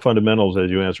financial fundamentals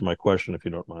as you answer my question, if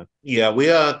you don't mind. Yeah, we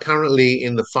are currently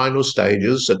in the final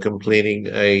stages of completing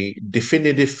a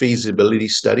definitive feasibility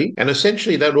study. And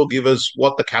essentially that will give us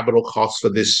what the capital cost for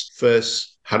this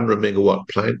first 100 megawatt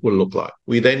plant will look like.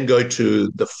 We then go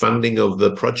to the funding of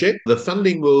the project. The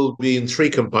funding will be in three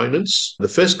components. The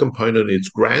first component is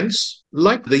grants.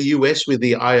 Like the US with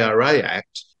the IRA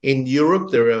Act, in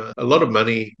Europe, there are a lot of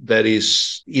money that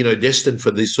is, destined for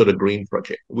this sort of green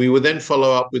project. We will then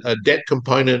follow up with a debt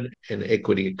component and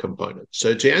equity component.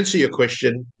 So to answer your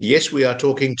question, yes, we are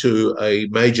talking to a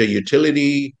major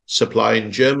utility supplier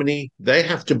in Germany. They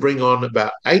have to bring on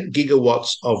about 8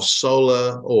 gigawatts of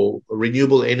solar or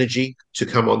renewable energy to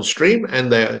come on stream,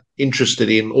 and they're interested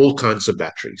in all kinds of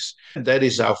batteries. That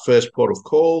is our first port of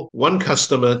call. One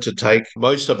customer to take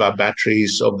most of our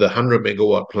batteries of the 100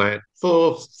 megawatt plant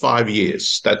for 5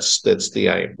 years. That's the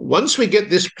aim. Once we get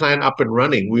this plant up and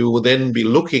running, we will then be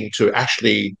looking to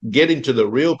actually get into the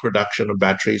real production of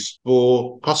batteries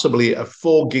for possibly a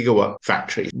 4 gigawatt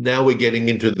factory. Now we're getting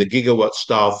into the gigawatt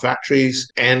style factories.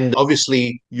 And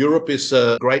obviously Europe is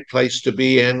a great place to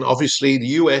be. And obviously the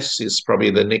US is probably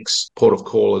the next port of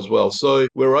call as well. So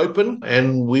we're open,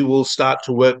 and we will start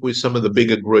to work with some of the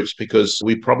bigger groups, because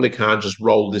we probably can't just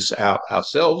roll this out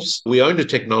ourselves. We own the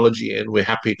technology, and we're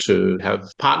happy to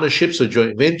have partnerships or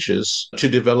joint ventures to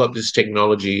develop this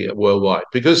technology worldwide,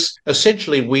 because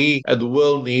essentially the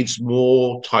world needs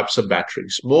more types of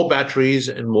batteries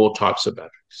and more types of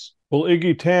batteries. Well,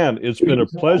 Iggy Tan, it's been a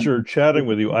pleasure chatting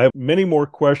with you. I have many more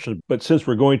questions, but since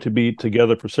we're going to be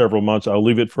together for several months, I'll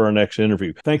leave it for our next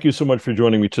interview. Thank you so much for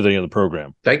joining me today on the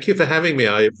program. Thank you for having me.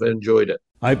 I've enjoyed it.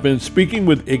 I've been speaking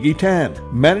with Iggy Tan,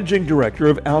 Managing Director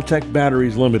of Altech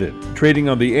Batteries Limited, trading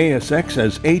on the ASX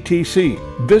as ATC.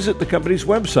 Visit the company's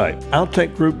website,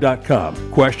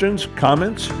 altechgroup.com. Questions,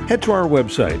 comments? Head to our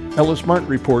website,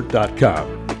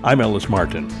 ellismartinreport.com. I'm Ellis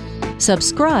Martin.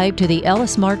 Subscribe to the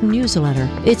Ellis Martin newsletter.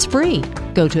 It's free.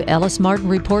 Go to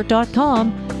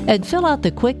ellismartinreport.com and fill out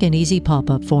the quick and easy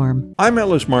pop-up form. I'm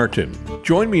Ellis Martin.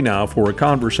 Join me now for a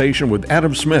conversation with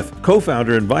Adam Smith,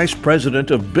 co-founder and vice president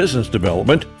of business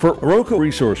development for Oroco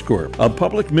Resource Corp, a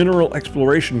public mineral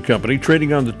exploration company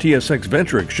trading on the TSX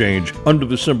Venture Exchange under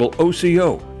the symbol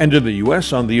OCO, and in the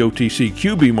U.S. on the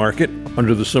OTCQB market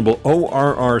under the symbol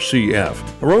ORRCF.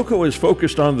 Oroco is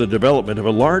focused on the development of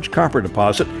a large copper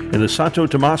deposit in the Santo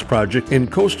Tomas project in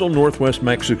coastal northwest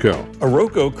Mexico.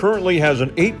 Oroco currently has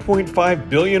an 8.5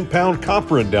 billion pound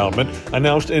copper endowment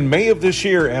announced in May of this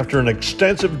year after an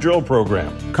extensive drill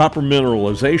program. Copper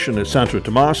mineralization at Santo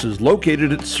Tomas is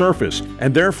located at surface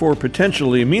and therefore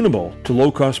potentially amenable to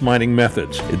low-cost mining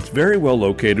methods. It's very well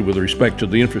located with respect to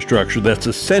the infrastructure that's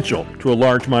essential to a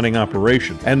large mining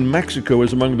operation, and Mexico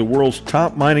is among the world's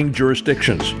top mining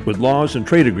jurisdictions, with laws and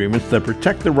trade agreements that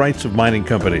protect the rights of mining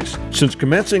companies. Since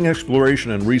commencing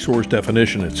exploration and resource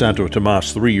definition at Santo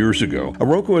Tomas 3 years ago,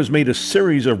 Oroco has made a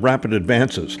series of rapid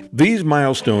advances. These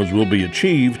milestones will be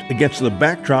achieved against the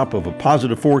backdrop of a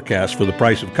positive forecast for the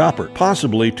price of copper,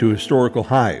 possibly to historical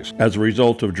highs, as a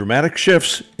result of dramatic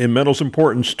shifts in metal's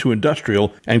importance to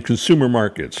industrial and consumer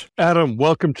markets. Adam,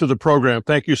 welcome to the program.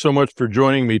 Thank you so much for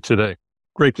joining me today.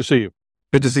 Great to see you.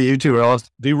 Good to see you too, Ellis.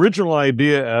 The original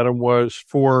idea, Adam, was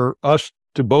for us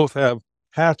to both have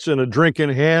hats and a drink in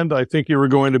hand. I think you were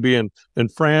going to be in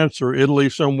France or Italy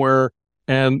somewhere.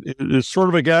 And it's sort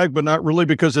of a gag, but not really,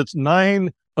 because it's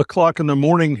 9 o'clock in the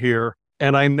morning here.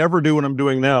 And I never do what I'm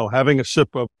doing now, having a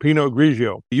sip of Pinot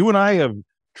Grigio. You and I have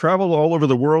traveled all over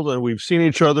the world, and we've seen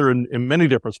each other in many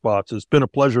different spots. It's been a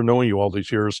pleasure knowing you all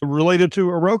these years. Related to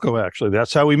Oroco, actually.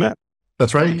 That's how we met.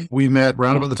 That's right. We met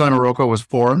around about the time Oroco was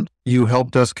formed. You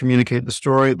helped us communicate the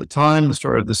story at the time, the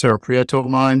story of the Cerro Prieto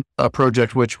mine, a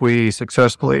project which we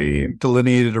successfully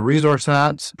delineated a resource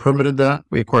at, permitted that.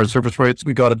 We acquired surface rights.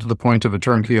 We got it to the point of a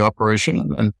turnkey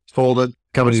operation and sold it. The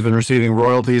company's been receiving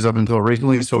royalties up until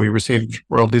recently, so we received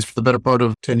royalties for the better part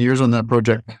of 10 years on that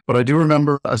project. But I do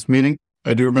remember us meeting.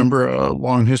 I do remember a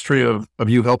long history of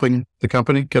you helping the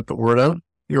company get the word out.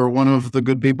 You're one of the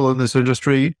good people in this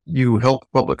industry. You help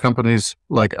public companies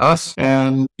like us,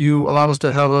 and you allow us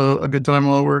to have a good time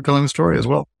while we're telling the story as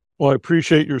well. Well, I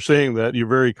appreciate your saying that. You're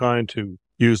very kind to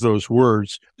use those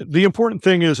words. The important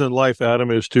thing is in life, Adam,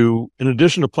 is to, in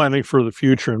addition to planning for the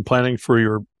future and planning for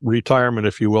your retirement,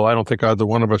 if you will, I don't think either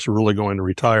one of us are really going to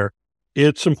retire.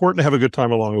 It's important to have a good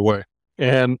time along the way.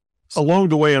 And along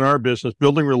the way in our business,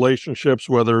 building relationships,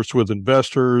 whether it's with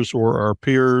investors or our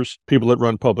peers, people that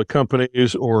run public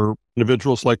companies, or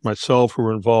individuals like myself who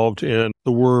are involved in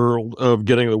the world of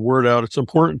getting the word out. It's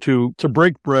important to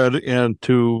break bread and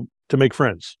to make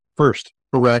friends first.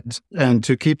 Correct. And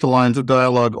to keep the lines of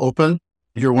dialogue open.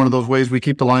 You're one of those ways we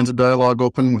keep the lines of dialogue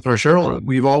open with our shareholders.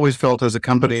 We've always felt as a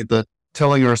company that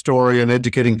telling our story and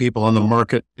educating people on the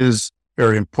market is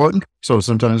very important. So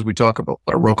sometimes we talk about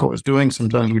what Oroco is doing.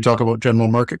 Sometimes we talk about general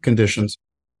market conditions.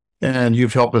 And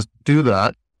you've helped us do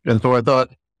that. And so I thought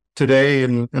today,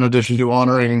 in addition to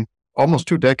honoring almost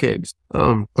 2 decades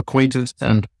of acquaintance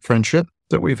and friendship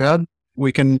that we've had,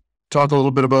 we can talk a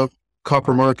little bit about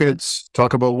copper markets,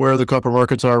 talk about where the copper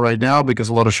markets are right now, because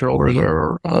a lot of shareholders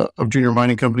of junior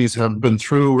mining companies have been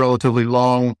through relatively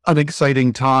long,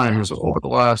 unexciting times over the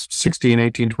last 16,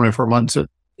 18, 24 months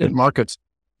in markets.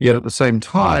 Yet at the same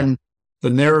time,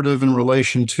 the narrative in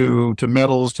relation to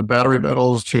metals, to battery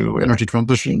metals, to energy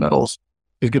transition metals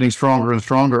is getting stronger and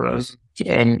stronger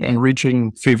and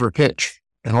reaching fever pitch.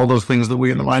 And all those things that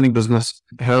we in the mining business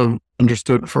have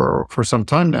understood for some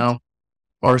time now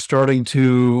are starting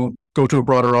to go to a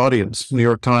broader audience. New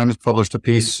York Times published a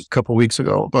piece a couple of weeks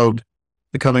ago about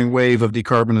the coming wave of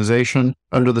decarbonization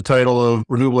under the title of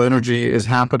Renewable Energy is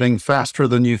Happening Faster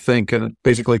Than You Think, and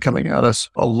basically coming at us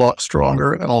a lot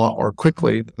stronger and a lot more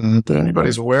quickly than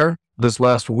anybody's aware. This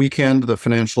last weekend, the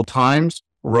Financial Times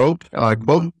wrote, and I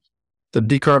quote, "The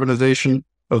decarbonization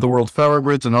of the world's power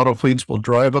grids and auto fleets will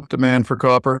drive up demand for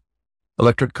copper.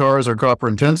 Electric cars are copper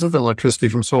intensive, and electricity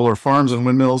from solar farms and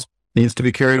windmills needs to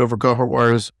be carried over copper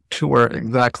wires to where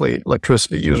exactly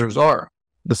electricity users are.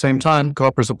 At the same time,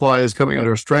 copper supply is coming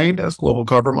under strain as global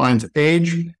copper mines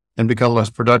age and become less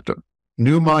productive.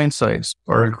 New mine sites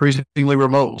are increasingly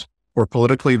remote or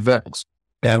politically vexed,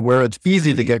 and where it's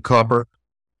easy to get copper,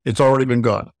 it's already been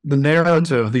got." The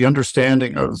narrative, the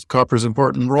understanding of copper's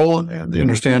important role and the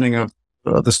understanding of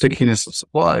the stickiness of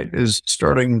supply is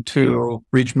starting to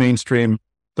reach the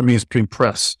mainstream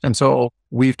press. And so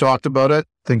we've talked about it.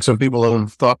 I think some people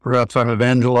have thought perhaps I'm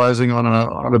evangelizing on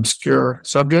an obscure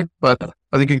subject, but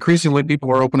I think increasingly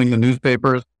people are opening the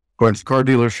newspapers, going to the car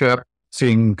dealership,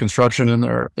 seeing construction in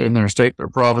their state, their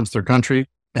province, their country,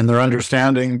 and they're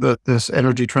understanding that this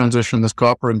energy transition, this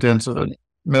copper-intensive and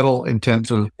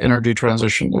metal-intensive energy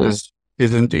transition is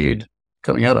indeed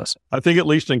coming at us. I think at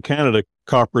least in Canada,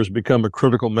 copper has become a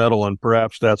critical metal, and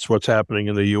perhaps that's what's happening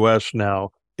in the U.S. now.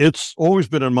 It's always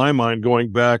been in my mind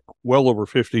going back well over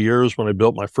 50 years when I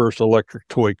built my first electric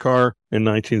toy car in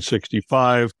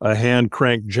 1965, a hand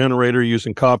crank generator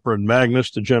using copper and magnets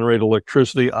to generate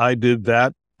electricity. I did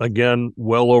that again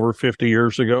well over 50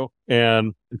 years ago.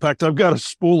 And in fact, I've got a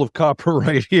spool of copper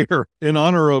right here in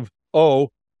honor of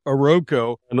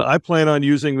Oroco, and I plan on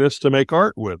using this to make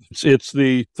art with. It's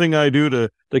the thing I do to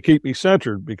keep me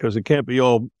centered, because it can't be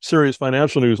all serious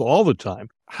financial news all the time.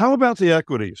 How about the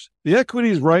equities? The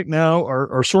equities right now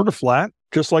are sort of flat,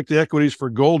 just like the equities for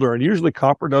gold are. And usually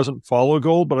copper doesn't follow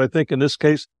gold, but I think in this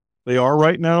case they are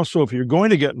right now. So if you're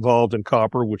going to get involved in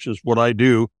copper, which is what I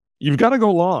do, you've got to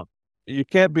go long. You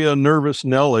can't be a nervous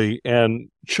Nelly and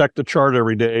check the chart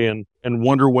every day and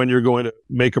wonder when you're going to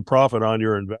make a profit on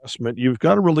your investment. You've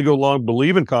got to really go long,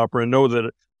 believe in copper, and know that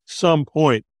at some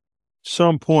point,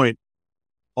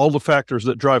 all the factors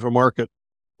that drive a market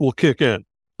will kick in.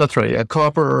 That's right. Yeah,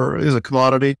 copper is a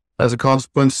commodity. As a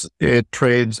consequence, it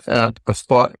trades at a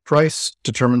spot price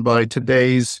determined by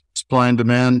today's supply and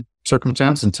demand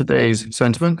circumstance and today's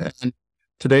sentiment. And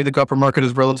today, the copper market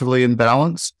is relatively in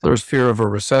balance. There's fear of a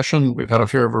recession. We've had a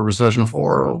fear of a recession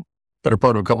for a better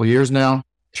part of a couple of years now.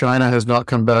 China has not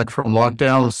come back from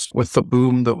lockdowns with the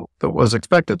boom that was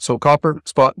expected. So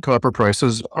spot copper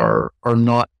prices are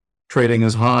not trading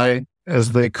as high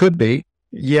as they could be.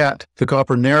 Yet the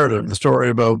copper narrative, the story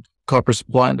about copper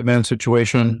supply and demand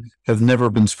situation, has never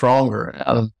been stronger.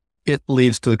 And it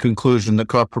leads to the conclusion that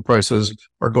copper prices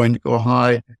are going to go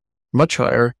high, much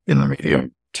higher in the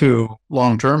medium to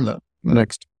long term, the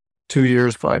next 2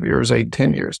 years, 5 years, 8,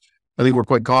 10 years. I think we're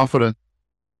quite confident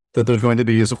that there's going to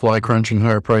be a supply crunch and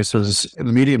higher prices in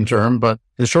the medium term. But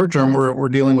in the short term, we're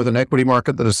dealing with an equity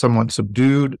market that is somewhat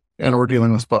subdued, and we're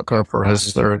dealing with spot copper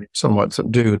as they're somewhat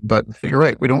subdued. But you're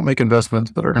right, we don't make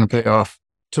investments that are going to pay off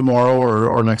tomorrow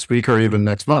or next week or even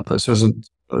next month. This isn't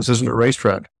a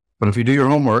racetrack. But if you do your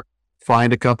homework,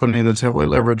 find a company that's heavily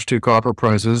leveraged to copper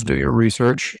prices, do your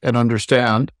research, and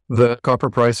understand that copper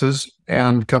prices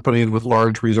and companies with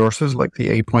large resources like the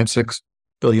 8.6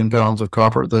 billion pounds of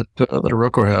copper that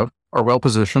Oroco have are well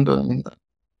positioned and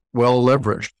well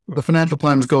leveraged. The Financial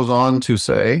Times goes on to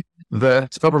say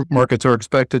that copper markets are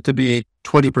expected to be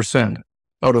 20%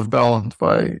 out of balance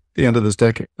by the end of this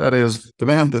decade. That is,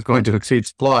 demand is going to exceed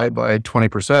supply by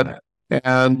 20%.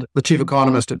 And the chief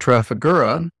economist at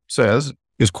Trafigura says,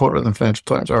 is quoted in the Financial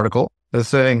Times article, as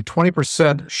saying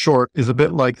 20% short is a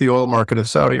bit like the oil market of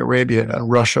Saudi Arabia and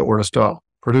Russia were to stop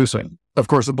producing. Of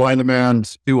course, supply and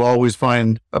demand do always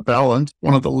find a balance.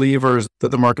 One of the levers that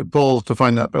the market pulls to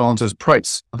find that balance is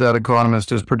price. That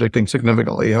economist is predicting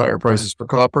significantly higher prices for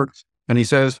copper. And he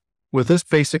says, with this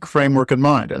basic framework in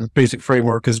mind, and basic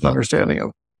framework is an understanding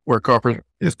of where copper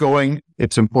is going,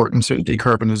 its importance in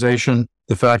decarbonization,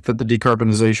 the fact that the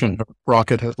decarbonization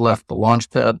rocket has left the launch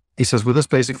pad. He says, with this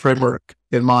basic framework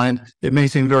in mind, it may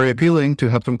seem very appealing to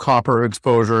have some copper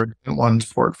exposure in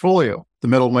one's portfolio. The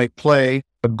metal might play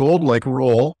a gold-like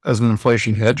role as an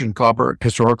inflation hedge, and copper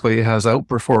historically has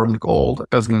outperformed gold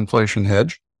as an inflation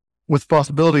hedge, with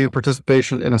possibility of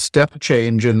participation in a step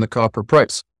change in the copper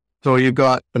price. So you've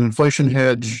got an inflation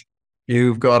hedge,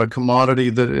 you've got a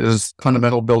commodity that is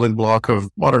fundamental building block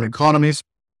of modern economies,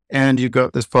 and you've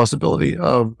got this possibility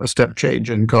of a step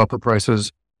change in copper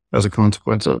prices as a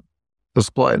consequence of the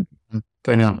supply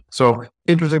dynamic. So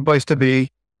interesting place to be,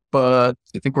 but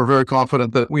I think we're very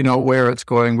confident that we know where it's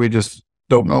going. We just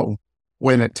don't know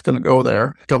when it's going to go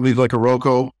there. Companies like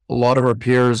Oroco, a lot of our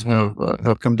peers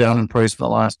have come down in price in the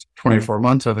last 24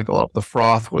 months. I think a lot of the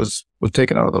froth was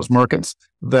taken out of those markets.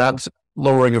 That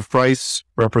lowering of price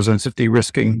represents a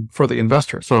de-risking for the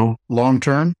investor. So long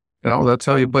term, that's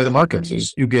how you play the markets.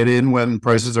 Is you get in when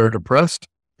prices are depressed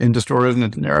into stories and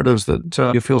into narratives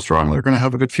that you feel strongly are going to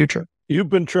have a good future. You've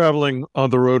been traveling on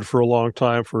the road for a long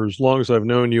time, for as long as I've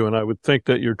known you, and I would think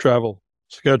that your travel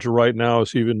schedule right now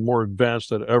is even more advanced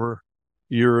than ever.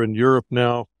 You're in Europe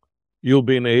now. You'll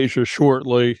be in Asia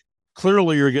shortly.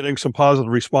 Clearly, you're getting some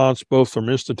positive response, both from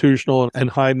institutional and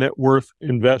high net worth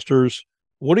investors.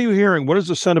 What are you hearing? What is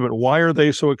the sentiment? Why are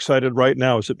they so excited right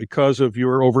now? Is it because of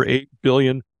your over 8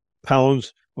 billion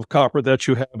pounds of copper that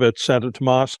you have at Santo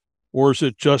Tomas? Or is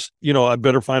it just, I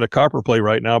better find a copper play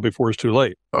right now before it's too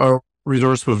late? Our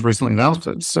resource was recently announced.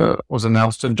 It was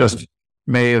announced in just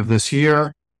May of this year.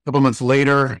 A couple months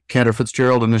later, Cantor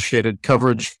Fitzgerald initiated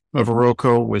coverage of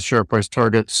Oroco with share price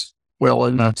targets well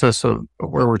in excess of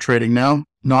where we're trading now,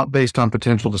 not based on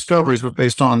potential discoveries, but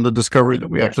based on the discovery that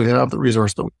we actually have, the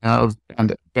resource that we have,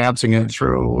 and advancing it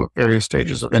through various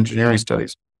stages of engineering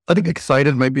studies. I think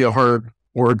excited might be a hard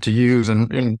word to use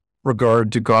in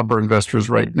regard to copper investors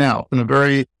right now. It's been a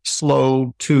very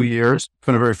slow 2 years. It's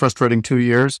been a very frustrating 2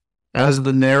 years. As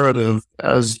the narrative,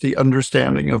 as the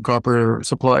understanding of copper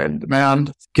supply and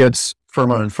demand gets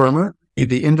firmer and firmer,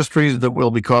 the industries that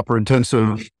will be copper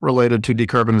intensive related to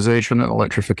decarbonization and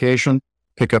electrification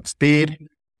pick up speed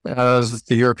as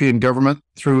the European government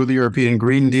through the European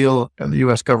Green Deal and the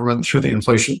US government through the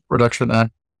Inflation Reduction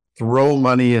Act throw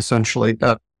money essentially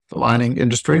at the mining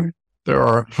industry. There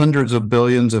are hundreds of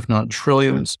billions, if not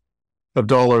trillions, of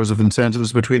dollars of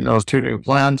incentives between those two new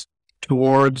plans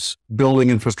towards building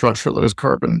infrastructure that is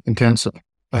carbon intensive.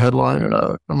 A headline in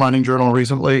a mining journal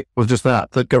recently was just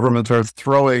that governments are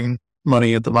throwing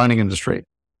money at the mining industry.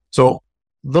 So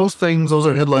those things, those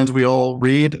are headlines we all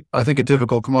read. I think a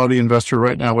typical commodity investor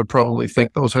right now would probably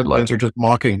think those headlines are just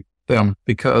mocking them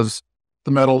because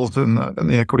the metals and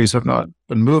the equities have not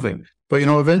been moving. But,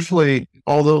 eventually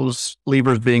all those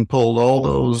levers being pulled, all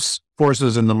those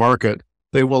forces in the market,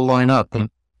 they will line up.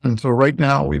 And so right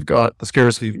now we've got the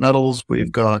scarcity of metals,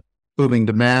 we've got booming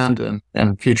demand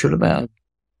and future demand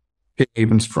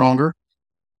even stronger.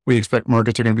 We expect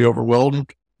markets are going to be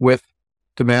overwhelmed with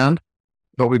demand,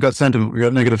 but we've got sentiment. We've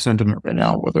got negative sentiment right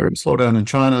now, whether it's slowdown in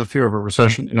China, fear of a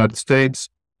recession in the United States,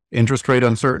 interest rate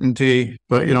uncertainty.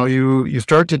 But, you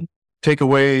start to take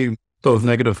away those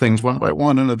negative things one by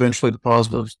one, and eventually the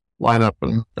positives line up.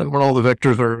 And when all the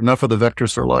vectors enough of the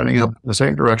vectors are lining up in the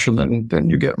same direction, then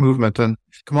you get movement. And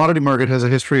commodity market has a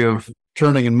history of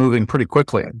turning and moving pretty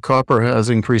quickly. Copper has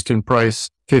increased in price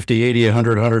 50, 80,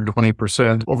 100,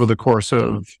 120% over the course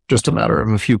of just a matter of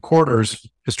a few quarters,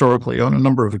 historically on a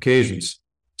number of occasions.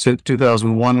 Since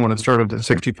 2001, when it started at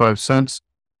 65 cents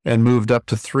and moved up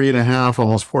to $3.50,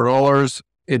 almost $4,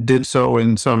 it did so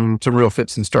in some real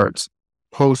fits and starts.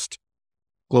 Post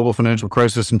global financial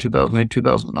crisis in 2008,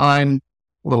 2009,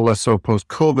 a little less so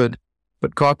post-COVID,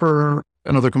 but copper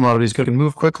and other commodities can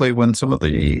move quickly when some of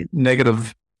the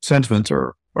negative sentiments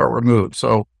are removed.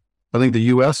 So I think the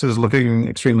U.S. is looking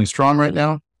extremely strong right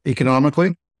now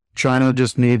economically. China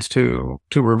just needs to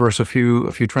reverse a few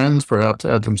trends, perhaps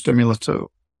add some stimulus to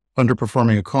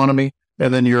underperforming economy,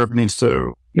 and then Europe needs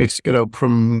to get out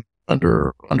from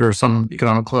under some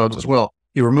economic clouds as well.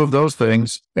 You remove those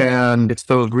things, and it's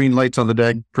those green lights on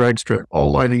the drag strip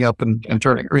all lining up and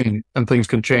turning green, and things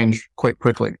can change quite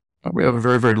quickly. We have a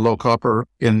very, very low copper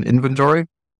in inventory.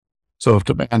 So if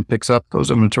demand picks up,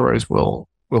 those inventories will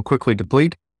quickly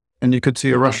deplete, and you could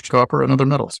see a rush to copper and other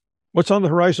metals. What's on the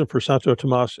horizon for Santo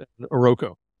Tomas and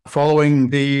Oroco?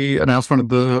 Following the announcement of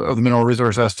the mineral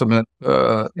resource estimate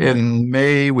in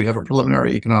May, we have a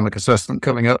preliminary economic assessment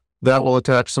coming up. That will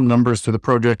attach some numbers to the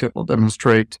project. It will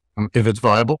demonstrate if it's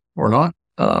viable or not.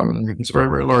 It's a very,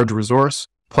 very large resource,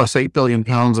 plus 8 billion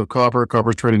pounds of copper.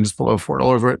 Copper trading is below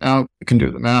 $4 right now. You can do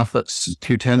the math. That's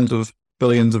 2 tens of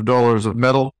billions of dollars of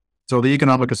metal. So the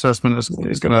economic assessment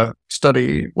is going to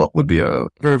study what would be a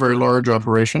very, very large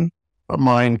operation, a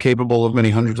mine capable of many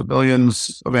hundreds of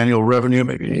billions of annual revenue,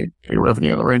 maybe a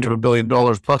revenue in the range of $1 billion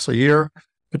plus a year,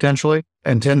 potentially,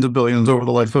 and tens of billions over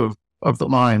the life of the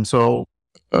mine. So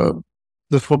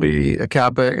this will be a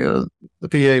CapEx. The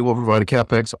PA will provide a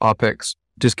CapEx, OpEx,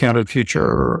 discounted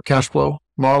future cash flow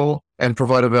model and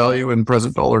provide a value in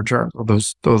present dollar terms of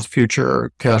those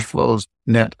future cash flows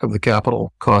net of the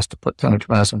capital cost to put Santo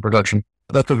Tomas in production.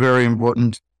 That's a very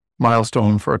important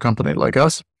milestone for a company like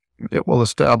us. It will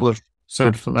establish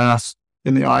Santo Tomas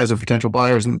in the eyes of potential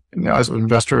buyers and in the eyes of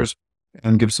investors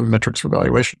and give some metrics for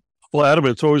valuation. Well, Adam,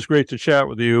 it's always great to chat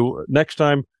with you. Next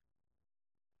time,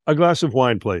 a glass of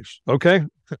wine, please. Okay?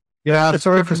 Yeah,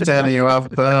 sorry for standing you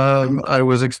up. I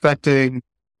was expecting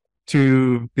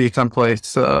to be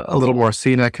someplace a little more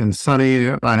scenic and sunny.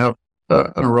 I have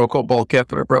an Oroco bulk kit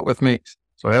that I brought with me.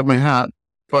 So I have my hat.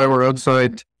 If I were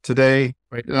outside today,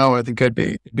 right now, I think it'd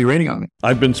be raining on me.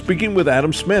 I've been speaking with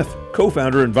Adam Smith,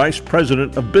 co-founder and vice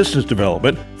president of business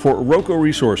development for Oroco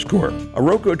Resource Corp.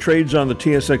 Oroco trades on the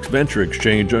TSX Venture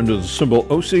Exchange under the symbol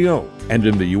OCO and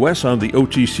in the U.S. on the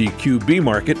OTCQB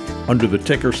market under the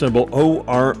ticker symbol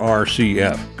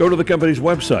ORRCF. Go to the company's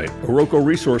website,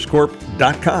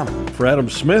 orocoresourcecorp.com. For Adam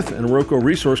Smith and Oroco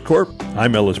Resource Corp,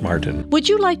 I'm Ellis Martin. Would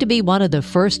you like to be one of the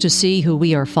first to see who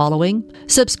we are following?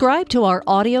 Subscribe to our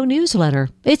audio newsletter.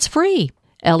 It's free.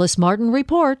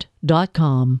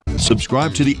 EllisMartinReport.com.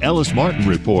 Subscribe to the Ellis Martin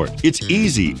Report. It's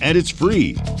easy and it's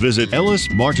free. Visit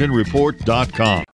EllisMartinReport.com.